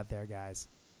safe out there, guys.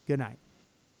 Good night.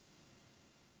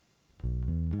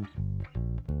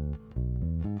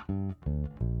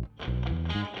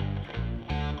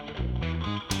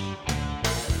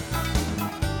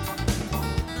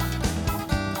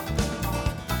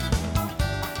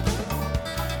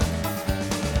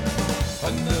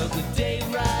 Another day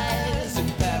rise in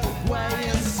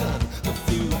Paraguayan sun. The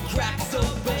fuel cracks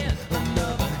open.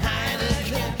 Another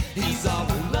Heineken. He's all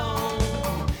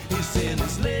alone. He's in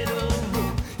his little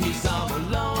room. He's all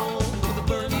alone with a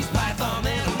Burmese python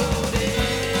and a loaded.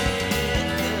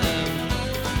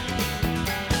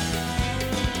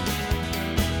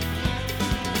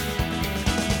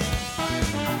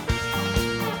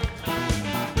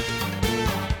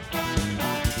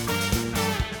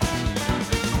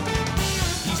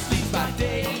 He sleeps by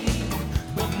day,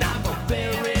 but not for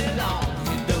very long.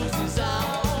 He dozes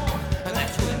off, and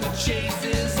that's when the chase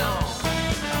is on.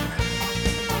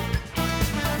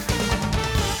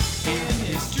 In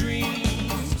his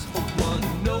dreams, one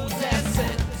who knows that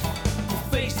scent, a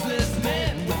faceless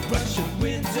man with Russian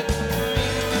winter.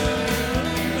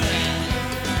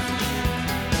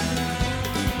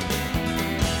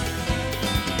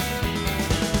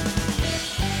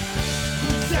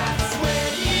 That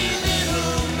sweaty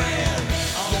little man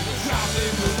on the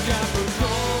tropical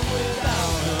Capricorn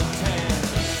without a tan.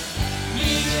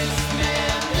 Neatest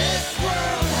man this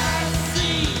world has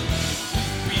seen.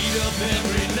 Beat up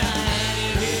every night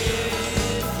in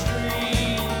his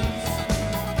dreams.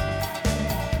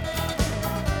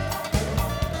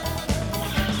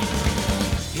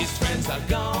 His friends are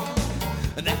gone,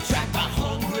 and they're